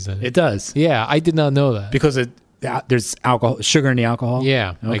calories in it. It does Yeah. I did not know that. because there's sugar in the alcohol.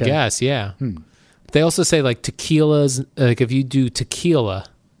 Yeah. I Okay. guess. Yeah. They also say like tequilas, like if you do tequila,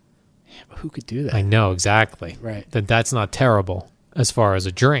 Who could do that? I know exactly. Right. That's not terrible as far as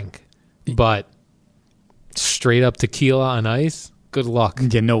a drink. But straight up tequila on ice, good luck.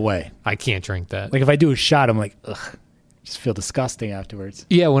 Yeah, no way. I can't drink that. Like if I do a shot, I'm like, ugh, just feel disgusting afterwards.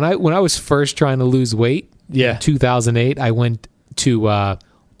 Yeah, when I was first trying to lose weight, Yeah. in 2008, I went to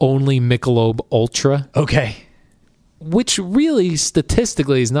only Michelob Ultra, Okay. which really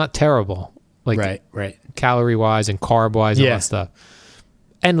statistically is not terrible. Like Right. calorie wise and carb wise and all Yeah. that stuff.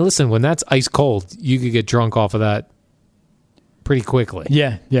 And listen, when that's ice cold, you could get drunk off of that pretty quickly.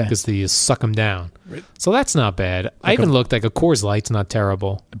 Yeah. Because you suck them down. So that's not bad. I even looked like a Coors Light's not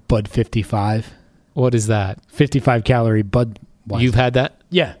terrible. Bud 55. What is that? 55 calorie Bud. You've had that?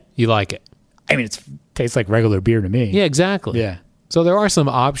 Yeah. You like it? I mean, it tastes like regular beer to me. Yeah, exactly. Yeah. So there are some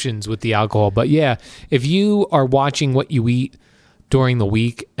options with the alcohol. But yeah, if you are watching what you eat during the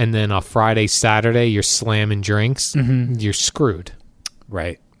week and then a Friday, Saturday, you're slamming drinks, you're screwed.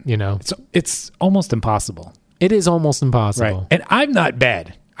 Right. It's almost impossible. It is almost impossible. Right. And I'm not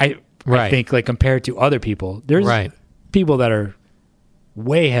bad. I Right. think like compared to other people, there's Right. people that are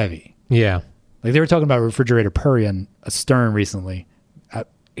way heavy. Yeah. Like they were talking about Refrigerator Perry on a Stern recently.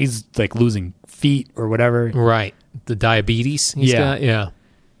 He's like losing feet or whatever. Right. The diabetes he's Yeah. got. Yeah.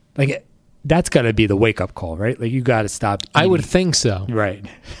 Like that's got to be the wake up call, right? Like you got to stop. I would eating. think so. Right.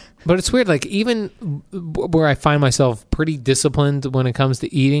 But it's weird. Like even where I find myself pretty disciplined when it comes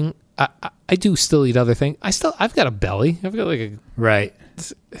to eating, I do still eat other things. I've got a belly. I've got like Right.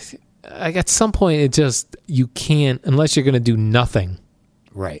 at some point it just, you can't, unless you're going to do nothing,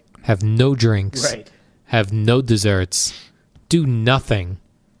 Right. have no drinks, Right. have no desserts, do nothing,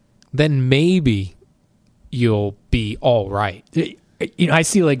 then maybe you'll be all right. I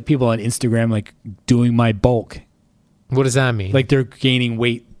see like people on Instagram like doing my bulk. What does that mean? Like they're gaining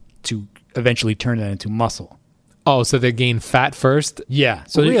weight to eventually turn that into muscle. oh, so they gain fat first? Yeah.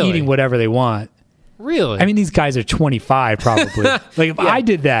 So they're Really? eating whatever they want. Really? I mean, these guys are 25 probably. Like if Yeah. I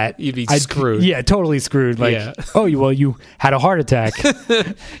did that, You'd be I'd- screwed. Yeah, totally screwed. Like, Yeah. you had a heart attack.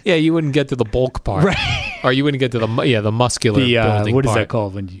 yeah, you wouldn't get to the bulk part. Right. Or you wouldn't get to the muscular The building what is part. that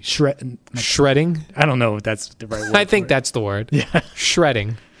called when you shred? Shredding? I don't know if that's the right word. I think for it. that's the word. Yeah.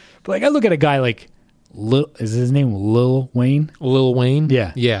 Shredding. But like I look at a guy like is his name Lil Wayne? Lil Wayne?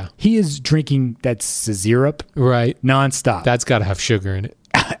 Yeah. Yeah. He is drinking that syrup Right. nonstop. That's got to have sugar in it.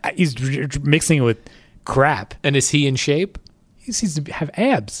 He's mixing it with crap. And is he in shape? He seems to have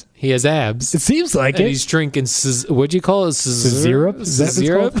abs. He has abs. It seems like And it. he's drinking, what'd you call it? Syrup? Is that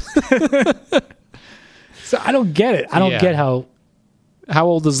what it's Syrup? So I don't get it. I don't Yeah. get how. How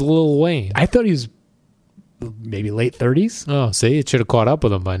old is Lil Wayne? I thought he was maybe late 30s. Oh, see, it should have caught up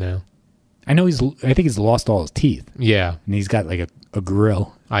with him by now. I know I think he's lost all his teeth, Yeah, and he's got like a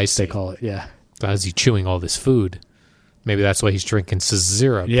grill. I see. They call it. Yeah. How's he chewing all this food? Maybe that's why he's drinking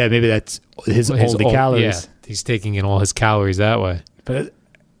syrup. Yeah. Maybe that's his all the calories. Yeah, he's taking in all his calories that way. But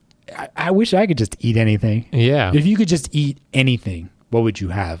I wish I could just eat anything. Yeah. If you could just eat anything, what would you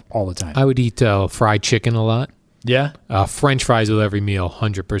have all the time? I would eat fried chicken a lot. Yeah. French fries with every meal,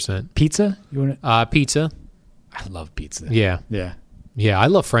 100%. Pizza? You want Pizza. I love pizza. Yeah. Yeah. Yeah, I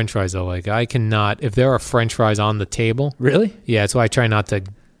love French fries though. Like I cannot, if there are French fries on the table, Really? yeah, that's why I try not to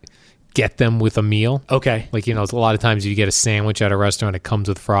get them with a meal. Okay. Like, a lot of times you get a sandwich at a restaurant, it comes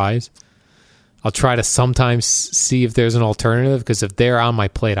with fries. I'll try to sometimes see if there's an alternative, because if they're on my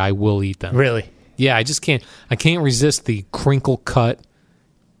plate, I will eat them. Really? Yeah, I can't resist the crinkle cut,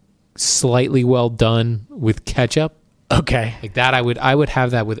 slightly well done with ketchup. Okay. Like that, I would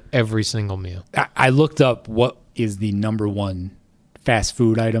have that with every single meal. I looked up what is the number one fast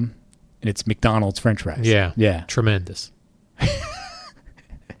food item, and it's McDonald's French fries. Yeah. Tremendous.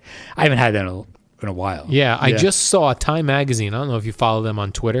 I haven't had that in a while. Yeah, I just saw Time Magazine. I don't know if you follow them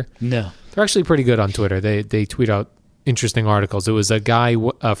on Twitter. No. They're actually pretty good on Twitter. They tweet out interesting articles. It was a guy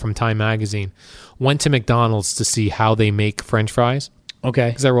from Time Magazine went to McDonald's to see how they make French fries. Okay.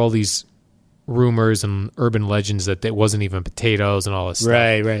 Because there were all these rumors and urban legends that it wasn't even potatoes and all this stuff.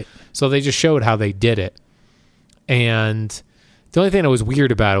 Right. So they just showed how they did it. And the only thing that was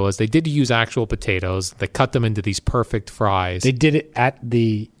weird about it was they did use actual potatoes. They cut them into these perfect fries. They did it at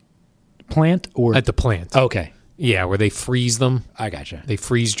the plant or at the plant. Okay. Yeah, where they freeze them. I gotcha. They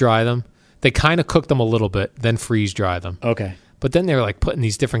freeze dry them. They kind of cook them a little bit, then freeze dry them. Okay. But then they're like putting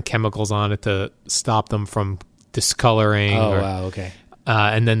these different chemicals on it to stop them from discoloring. Wow. Okay.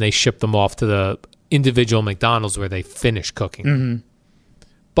 And then they ship them off to the individual McDonald's where they finish cooking. Mm-hmm.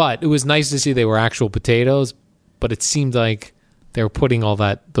 But it was nice to see they were actual potatoes, but it seemed like they were putting all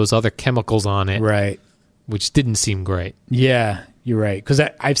those other chemicals on it, Right. which didn't seem great. Yeah, you're right. Because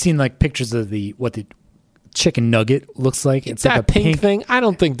I've seen like pictures of what the chicken nugget looks like. It's that like a pink thing, I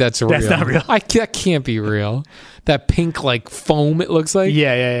don't think that's real. That's not real. That can't be real. That pink like foam it looks like.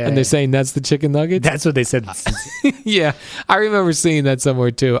 Yeah. And they're saying that's the chicken nuggets? That's what they said. Yeah. I remember seeing that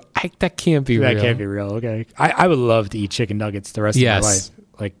somewhere too. That can't be real. That can't be real. Okay. I would love to eat chicken nuggets the rest of my life.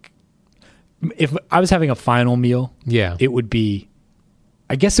 Like, if I was having a final meal, yeah, it would be,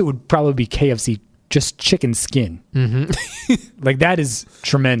 I guess it would probably be KFC, just chicken skin. Mm-hmm. Like, that is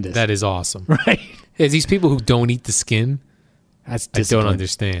tremendous. That is awesome. Right? Yeah, these people who don't eat the skin, That's I don't discipline.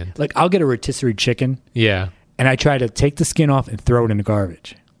 understand. Like, I'll get a rotisserie chicken, Yeah. and I try to take the skin off and throw it in the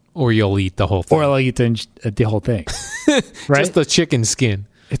garbage. Or you'll eat the whole thing. Or I'll eat the whole thing. Right? Just the chicken skin.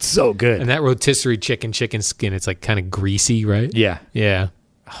 It's so good. And that rotisserie chicken skin, it's like kind of greasy, right? Yeah. Yeah.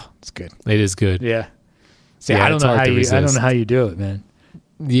 It's good. It is good. Yeah. See, Yeah, I don't it's know hard how to you. I don't resist. know how you do it, man.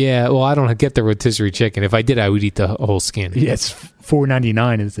 Yeah, well, I don't get the rotisserie chicken. If I did, I would eat the whole skin. Yeah, it's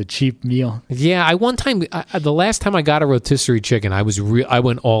 $4.99. It's a cheap meal. Yeah, the last time I got a rotisserie chicken, I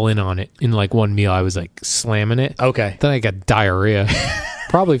went all in on it in like one meal. I was like slamming it. Okay. Then I got diarrhea,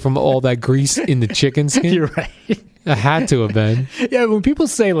 probably from all that grease in the chicken skin. You're right. I had to have been. Yeah, when people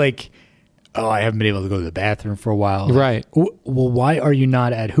say like, "Oh, I haven't been able to go to the bathroom for a while," Right. Well, why are you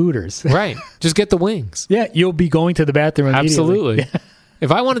not at Hooters? Right. Just get the wings. Yeah, you'll be going to the bathroom immediately. Absolutely. Yeah.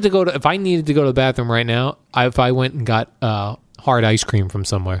 If I needed to go to the bathroom right now, if I went and got hard ice cream from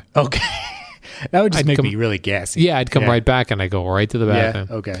somewhere, Okay. That would just I'd make come- me really gassy. yeah, I'd come right back and I go right to the Yeah. bathroom.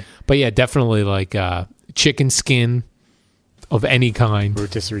 Okay. But yeah, definitely like chicken skin of any kind.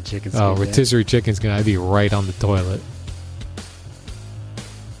 Rotisserie chicken skin. Oh, yeah. rotisserie chicken skin, I'd be right on the toilet.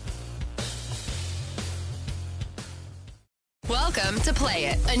 Welcome to Play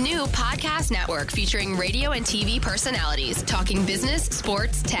It, a new podcast network featuring radio and TV personalities talking business,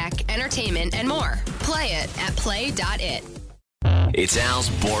 sports, tech, entertainment, and more. Play it at play.it. It's Al's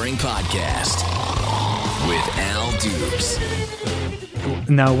Boring Podcast with Al Dubes.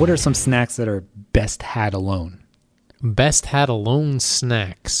 Now, what are some snacks that are best had alone? Best had alone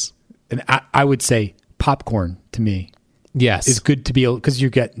snacks. And I would say popcorn to me Yes. is good to be able, because you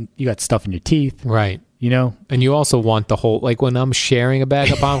got stuff in your teeth, Right. you know. And you also want the whole, like when I'm sharing a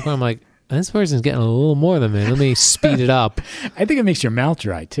bag of popcorn, I'm like, this person's getting a little more than me. Let me speed it up. I think it makes your mouth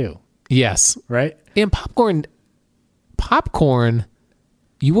dry too, Yes. right? And popcorn,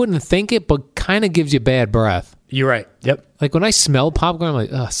 you wouldn't think it, but kind of gives you bad breath. You're right. Yep. Like when I smell popcorn, I'm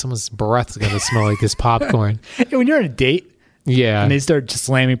like, ugh, someone's breath's going to smell like this popcorn. Yeah, when you're on a date Yeah. and they start just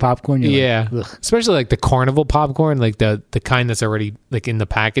slamming popcorn, you're Yeah. like, ugh. Especially like the carnival popcorn, like the kind that's already like in the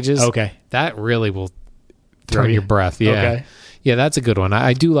packages. Okay. That really will Throw turn you- your breath. Yeah. Okay. Yeah, that's a good one.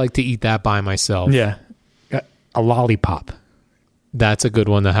 I do like to eat that by myself. Yeah. A lollipop That's a good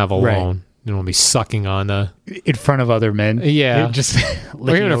one to have alone. Right. You don't want to be sucking on in front of other men. Yeah. You're just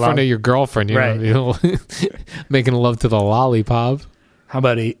or even in front of your girlfriend, Right. you know, making love to the lollipop. How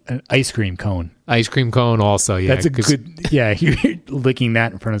about an ice cream cone? Ice cream cone also, yeah. That's a 'cause good. Yeah, you're licking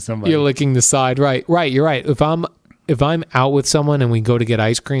that in front of somebody. You're licking the side. Right, you're right. If I'm out with someone and we go to get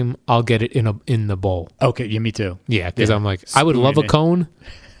ice cream, I'll get it in the bowl. Okay, yeah, me too. Yeah, because Yeah. I'm like, I would love a Spoon it. cone.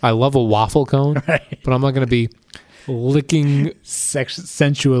 I love a waffle cone, Right. but I'm not going to be licking.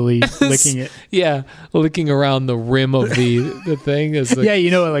 Sensually licking it. Yeah, licking around the rim of the thing. Is like, Yeah, you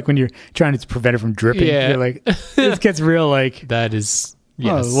know, like when you're trying to prevent it from dripping. Yeah. You're like, this gets real. Like, that is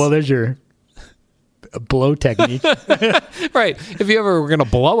yes. oh, well, there's your blow technique. Right. If you ever were going to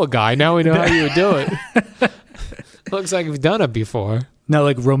blow a guy, now we know how you would do it. Looks like we've done it before. Now,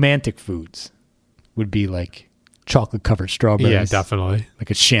 like romantic foods would be like chocolate covered strawberries. Yeah, definitely. Like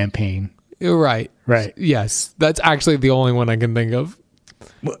a champagne. You're right. Right. Yes, that's actually the only one I can think of.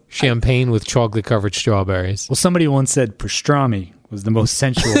 Champagne with chocolate-covered strawberries. Well, somebody once said pastrami was the most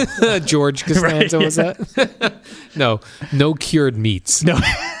sensual. George Costanza, Right, was that? No cured meats. No.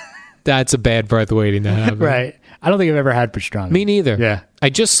 That's a bad breath waiting to happen. Right. I don't think I've ever had pastrami. Me neither. Yeah. I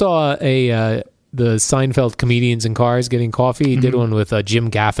just saw the Seinfeld comedians in cars getting coffee. He did one with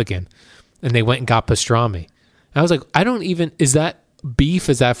Jim Gaffigan, and they went and got pastrami. I was like, is that beef?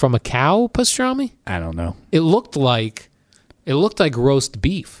 Is that from a cow pastrami? I don't know. It looked like roast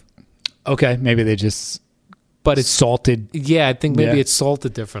beef, Okay, maybe they just but it's salted. yeah. I think maybe Yeah. it's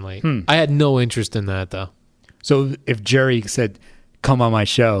salted differently. I had no interest in that though. So if Jerry said, "Come on my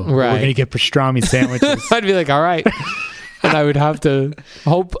show, we're Right. going to get pastrami sandwiches," I'd be like, all right. And I would have to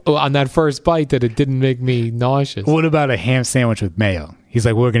hope on that first bite that it didn't make me nauseous. what about a ham sandwich with mayo? He's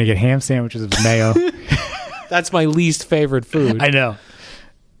like, "We're going to get ham sandwiches with mayo." That's my least favorite food. I know.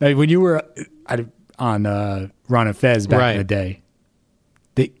 Like, when you were on Ron and Fez back Right. in the day,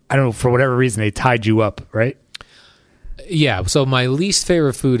 I don't know, for whatever reason, they tied you up, right? Yeah, so my least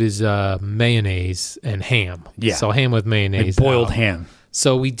favorite food is mayonnaise and ham. Yeah. So ham with Like mayonnaise. boiled out. ham.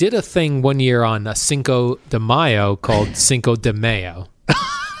 So we did a thing one year on Cinco de Mayo called Cinco de Mayo.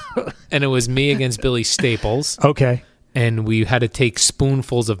 And it was me against Billy Staples. Okay. And we had to take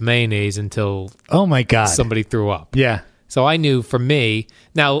spoonfuls of mayonnaise until Oh, my God. somebody threw up. Yeah. So I knew for me,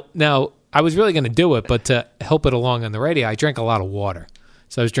 now I was really going to do it, but to help it along on the radio, I drank a lot of water.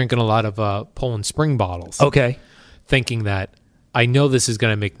 So I was drinking a lot of Poland Spring bottles, Okay. thinking that I know this is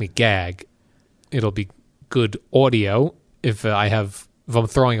going to make me gag. It'll be good audio if I'm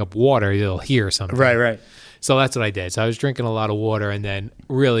throwing up water, you'll hear something. Right. So that's what I did. So I was drinking a lot of water, and then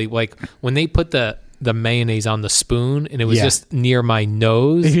really, like, when they put the mayonnaise on the spoon and it was Yeah. just near my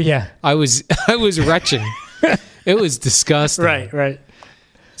nose, Yeah. I was retching. It was disgusting. Right.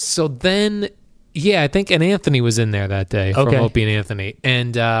 So then, yeah, I think and Anthony was in there that day from Okay. Opie and Anthony,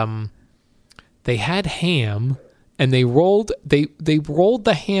 and they had ham, and they rolled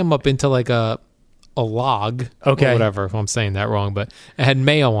the ham up into like a log, Okay. or whatever. If I'm saying that wrong, but it had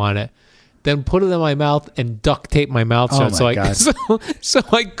mayo on it. Then put it in my mouth and duct tape my mouth shut, my God. so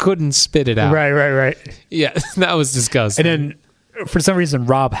I couldn't spit it out. Right. Yeah, that was disgusting. And then, for some reason,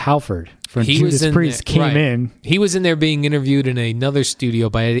 Rob Halford from Judas Priest came right. in. He was in there being interviewed in another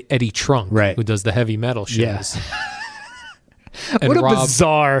studio by Eddie Trunk, Right. who does the heavy metal shows. Yeah. And What a Rob,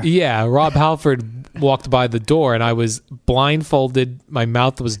 bizarre. Yeah, Rob Halford walked by the door, and I was blindfolded. My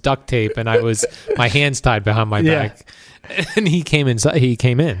mouth was duct tape, and my hands tied behind my Yeah. back. And he came inside. He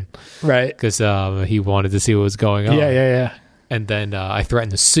came in Right. because he wanted to see what was going on. Yeah. And then I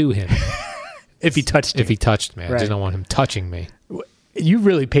threatened to sue him If he touched you. if he touched me. I Right. just don't want him touching me. You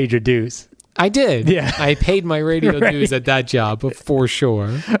really paid your dues. I did. Yeah. I paid my radio Right. dues at that job for sure.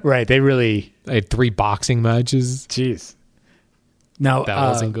 Right. They really. I had 3 boxing matches. Jeez. Now, That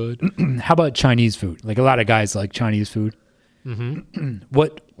wasn't good. how about Chinese food? Like, a lot of guys like Chinese food. Mm-hmm.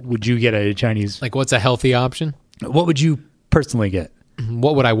 What would you get at a Chinese? Like, what's a healthy option? What would you personally get?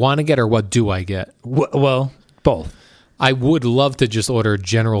 What would I want to get, or what do I get? Well, both. I would love to just order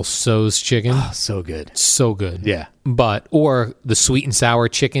General Tso's chicken. Oh, so good. So good. Yeah. Or the sweet and sour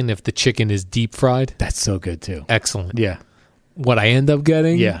chicken if the chicken is deep fried. That's so good, too. Excellent. Yeah. What I end up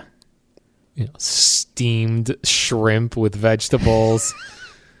getting? Yeah. Steamed shrimp with vegetables,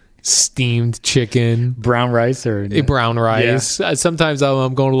 steamed chicken, Brown rice or brown rice. Sometimes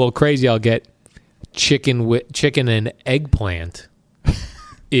I'm going a little crazy. I'll get chicken and eggplant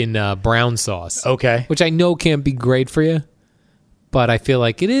in brown sauce. Okay. Which I know can't be great for you, but I feel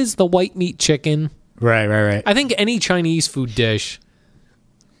like it is the white meat chicken. Right. I think any Chinese food dish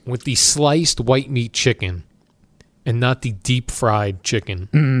with the sliced white meat chicken and not the deep fried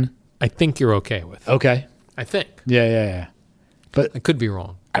chicken, I think you're okay with. Okay. I think. Yeah. But I could be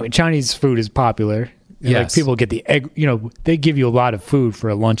wrong. I mean, Chinese food is popular. Yes. Like, people get the egg, they give you a lot of food for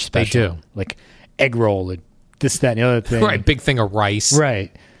a lunch special. do. Like egg roll and this, that, and the other thing. Right, big thing of rice.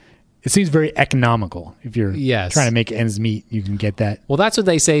 Right. It seems very economical. If you're Yes. trying to make ends meet, you can get that. Well, that's what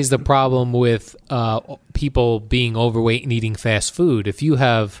they say is the problem with people being overweight and eating fast food. If you're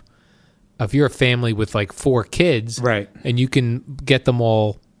a family with like 4 kids, Right. and you can get them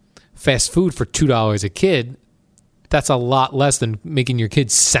all fast food for $2 a kid, that's a lot less than making your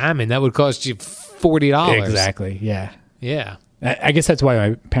kids salmon. That would cost you $40. Exactly. Yeah. Yeah. I guess that's why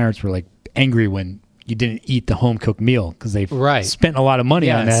my parents were like angry when you didn't eat the home cooked meal, because they Right. spent a lot of money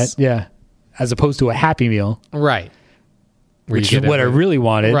on Yes. that. Yeah. As opposed to a Happy Meal, Right. Where which you is get what I every- really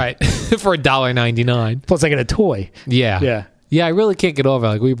wanted. Right. For $1.99. Plus, I get a toy. Yeah. Yeah. Yeah, I really can't get over.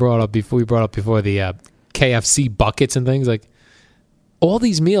 Like we brought up before the KFC buckets and things. Like all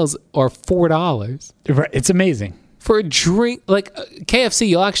these meals are $4 Right. It's amazing. for a drink. Like KFC,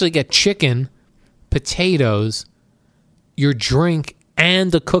 you'll actually get chicken, potatoes, your drink,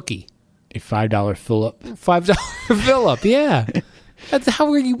 and a cookie. A $5 fill up. $5 fill up. Yeah. That's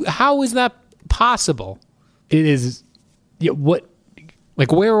how is that possible? It is. Yeah, what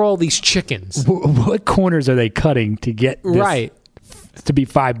Where are all these chickens? what corners are they cutting to get this Right. to be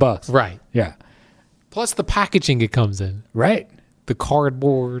 $5? Right. Yeah. Plus the packaging it comes in, Right. the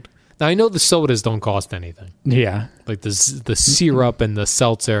cardboard. Now I know the sodas don't cost anything, Yeah. like the syrup and the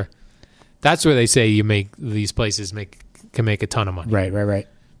seltzer. That's where they say these places can make a ton of money Right.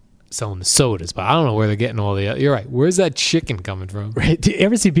 selling the sodas. But I don't know where they're getting all the. You're right. Where's that chicken coming from? Right. Do you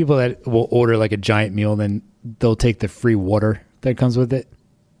ever see people that will order like a giant meal, then they'll take the free water that comes with it?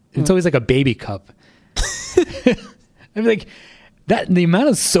 It's always like a baby cup. I'm like, that the amount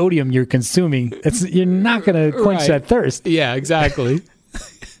of sodium you're consuming, you're not going to quench Right. that thirst. Yeah, exactly.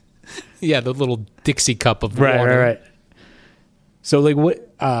 Yeah, the little Dixie cup of water. Right. So like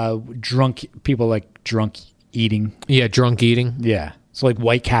what drunk people like drunk eating? Yeah, drunk eating. Yeah. So like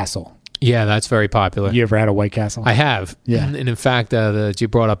White Castle. Yeah, that's very popular. You ever had a White Castle? I have. Yeah. And in fact, that you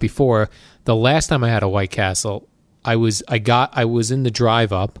brought up before, the last time I had a White Castle, I was in the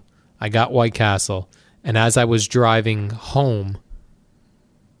drive up. I got White Castle, and as I was driving home,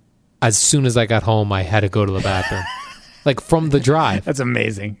 as soon as I got home, I had to go to the bathroom. Like from the drive. That's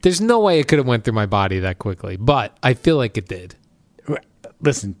amazing. There's no way it could have went through my body that quickly, but I feel like it did.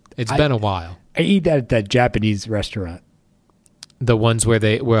 Listen, It's been a while. I eat at that Japanese restaurant. The ones where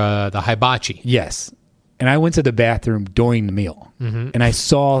they were the hibachi. Yes. And I went to the bathroom during the meal, and I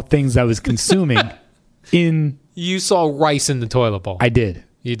saw things I was consuming in. You saw rice in the toilet bowl. I did.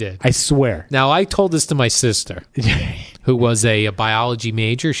 You did. I swear. Now, I told this to my sister, who was a biology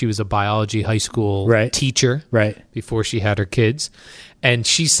major. She was a biology high school Right. teacher Right. before she had her kids. And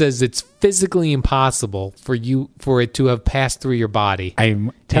she says it's physically impossible for it to have passed through your body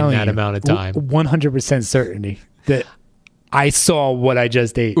I'm telling that you, amount of time. 100% certainty that I saw what I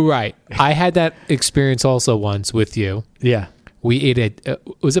just ate. Right. I had that experience also once with you. Yeah. We ate at,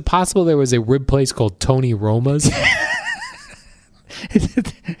 was it possible there was a rib place called Tony Roma's?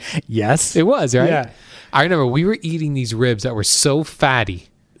 Yes. It was, right? Yeah. I remember we were eating these ribs that were so fatty.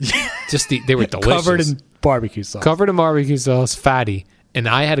 They were delicious. Covered in barbecue sauce. Covered in barbecue sauce, fatty. And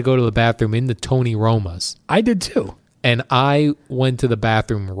I had to go to the bathroom in the Tony Roma's. I did too. And I went to the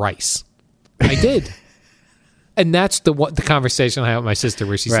bathroom rice. I did. And that's the conversation I had with my sister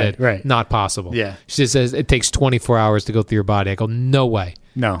where she said, right. not possible. Yeah. She says, it takes 24 hours to go through your body. I go, no way.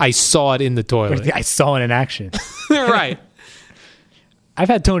 No. I saw it in the toilet. I saw it in action. Right. I've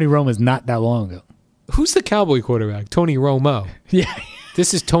had Tony Roma's not that long ago. Who's the Cowboy quarterback? Tony Romo. Yeah.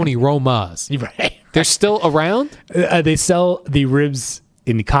 This is Tony Roma's. You're right. They're still around? They sell the ribs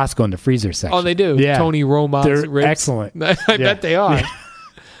in the Costco in the freezer section. Oh, they do? Yeah. Tony Roma's They're ribs? excellent. I bet they are.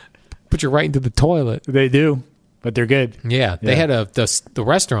 Put you right into the toilet. They do, but they're good. Yeah, they Yeah. had the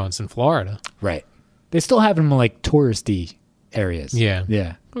restaurants in Florida. Right. They still have them in like touristy areas. Yeah.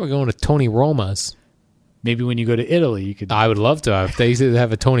 Yeah. We're going to Tony Roma's. Maybe when you go to Italy, you could. I would love to. If they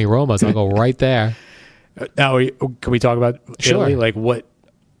have a Tony Roma's, I'll go right there. Now, can we talk about Sure. Italy? Like, what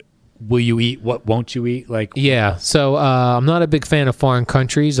will you eat? What won't you eat? Like, Yeah, so I'm not a big fan of foreign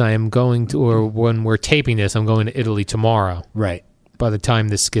countries. I am going to, or when we're taping this, I'm going to Italy tomorrow. right. By the time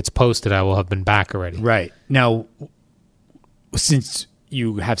this gets posted, I will have been back already. Right. Now, since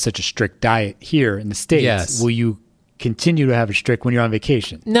you have such a strict diet here in the States, Yes. will you continue to have a strict when you're on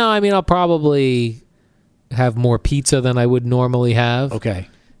vacation? No, I mean, I'll probably have more pizza than I would normally have. Okay.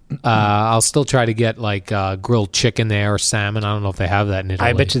 I'll still try to get like grilled chicken there or salmon. I don't know if they have that in Italy.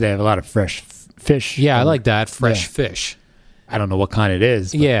 I bet you they have a lot of fresh fish. Yeah, I like that. Fresh Yeah. fish. I don't know what kind it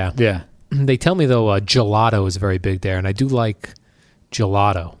is. But Yeah. Yeah. They tell me, though, gelato is very big there, and I do like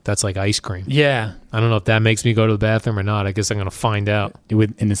gelato. That's like ice cream. Yeah. I don't know if that makes me go to the bathroom or not. I guess I'm going to find out.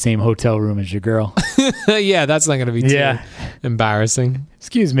 In the same hotel room as your girl. Yeah, that's not going to be too Yeah. embarrassing.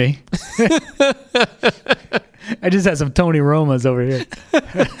 Excuse me. I just had some Tony Roma's over here.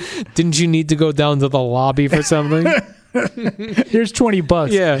 Didn't you need to go down to the lobby for something? Here's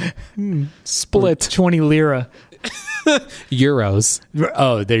 $20. Yeah. Split. 20 lira. Euros.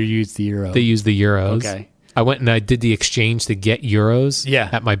 Oh, they use the euro. They use the euros. Okay. I went and I did the exchange to get euros Yeah.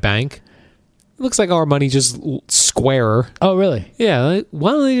 at my bank. It looks like our money just squarer. Oh, really? Yeah,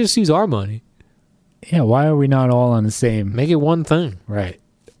 why don't they just use our money? Yeah. Why are we not all on the same? Make it one thing. Right.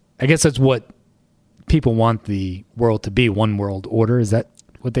 I guess that's what people want the world to be. One world order. Is that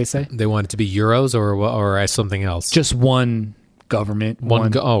what they say? They want it to be euros or as something else. Just one government.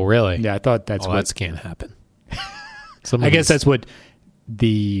 Oh, really? Yeah, I thought that's Oh, what. that can't happen. I guess that's what the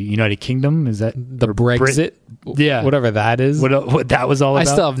United Kingdom. Is that The or Brexit, Yeah. whatever that is. What that was all I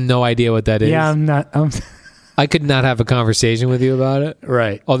about? still have no idea what that is. Yeah, I could not have a conversation with you about it.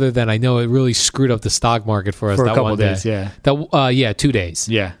 right. Other than I know it really screwed up the stock market for us For a that couple one day. days, yeah. That 2 days.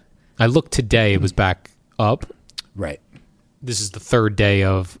 Yeah. I looked today; it was back up. Right. This is the third day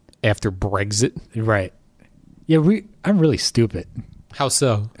of after Brexit. Right. Yeah, I'm really stupid. How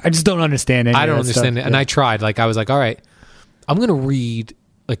so? I just don't understand any I of don't that understand stuff. it. And I tried. Like I was like, all right, I'm gonna read.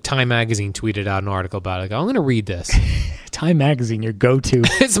 Like Time Magazine tweeted out an article about it. Like, I'm gonna read this. Time Magazine, your go-to.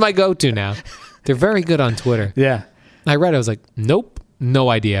 It's my go-to now. They're very good on Twitter. Yeah. I read it. I was like, nope, no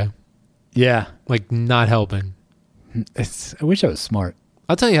idea. Yeah. Like, not helping. I wish I was smart.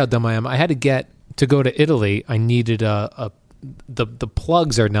 I'll tell you how dumb I am. I had to go to Italy. I needed the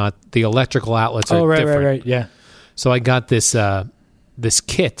plugs are not, the electrical outlets are different. Right. Yeah. So I got this this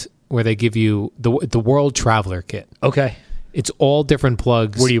kit where they give you the World Traveler kit. Okay. It's all different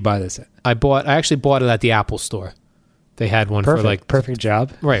plugs. Where do you buy this at? I actually bought it at the Apple store. They had one Perfect. for like Perfect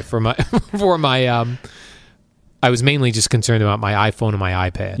job. right for my for my I was mainly just concerned about my iPhone and my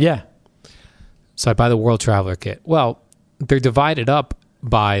iPad. Yeah. So I buy the World Traveler kit. Well, they're divided up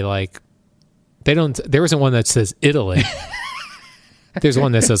by like there isn't one that says Italy. There's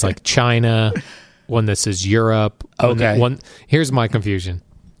one that says like China, one that says Europe. Okay. Here's my confusion.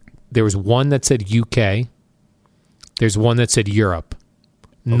 There was one that said UK. There's one that said Europe.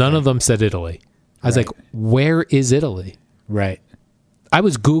 None of them said Italy. I was Right. like, where is Italy? Right. I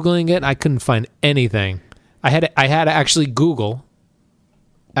was Googling it. I couldn't find anything. I had to actually Google,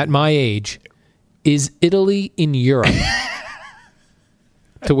 at my age, is Italy in Europe?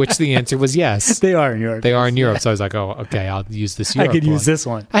 To which the answer was yes. They are in Europe. They are in Europe. So I was like, oh, okay, I'll use this I Europe could use plug. this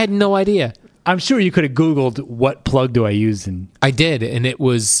one. I had no idea. I'm sure you could have Googled what plug do I use and I did, and it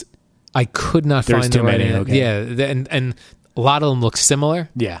was, I could not There's find too the right many, answer. okay. Yeah, and a lot of them look similar,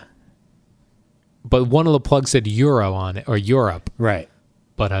 yeah. but one of the plugs said Euro on it, or Europe. Right.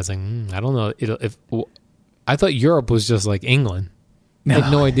 But I was like, I don't know. I thought Europe was just like England. I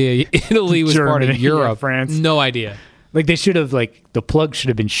had no idea Italy was part of Germany, yeah, Europe. France. No idea. Like they should have the plug should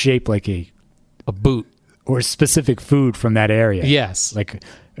have been shaped like a boot. or specific food from that area. Yes. Like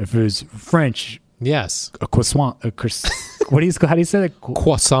if it was French, Yes. a croissant. How do you say that?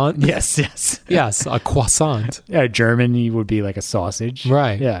 Croissant. Yes. Yes, a croissant. Yeah, Germany would be like a sausage.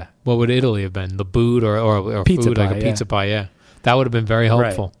 Right. Yeah. What would Italy have been? The boot or Pizza food, like pie, a pizza pie, yeah. That would have been very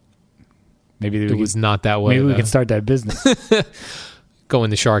helpful. Maybe It was not that way. Maybe we though. can start that business. Go in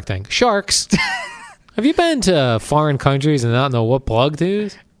the Shark Tank. Sharks. Have you been to foreign countries and not know what plug to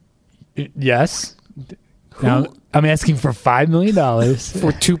use? Yes. Now, I'm asking for $5 million.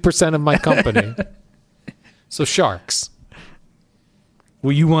 For 2% of my company. So sharks.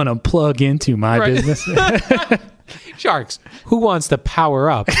 Will you want to plug into my Right. business? Sharks. Who wants to power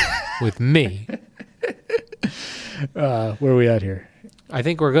up with me? Where are we at here? I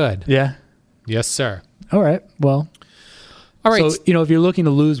think we're good. Yeah. Yes, sir. All right. Well, All right. so, if you're looking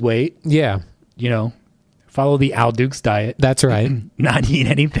to lose weight, yeah, follow the Al Dukes diet. that's right. Not eat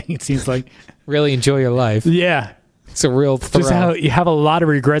anything, it seems like. Really enjoy your life. Yeah. It's a real thrill. Just how you have a lot of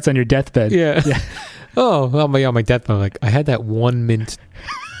regrets on your deathbed. Yeah. Oh, well, my deathbed. I'm like, I had that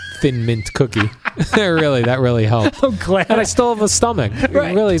thin mint cookie. That really helped. I'm glad. And I still have a stomach.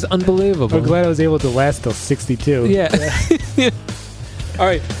 Right. It really is unbelievable. I'm glad I was able to last till 62. Yeah. All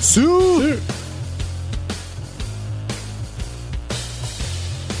right. Sue.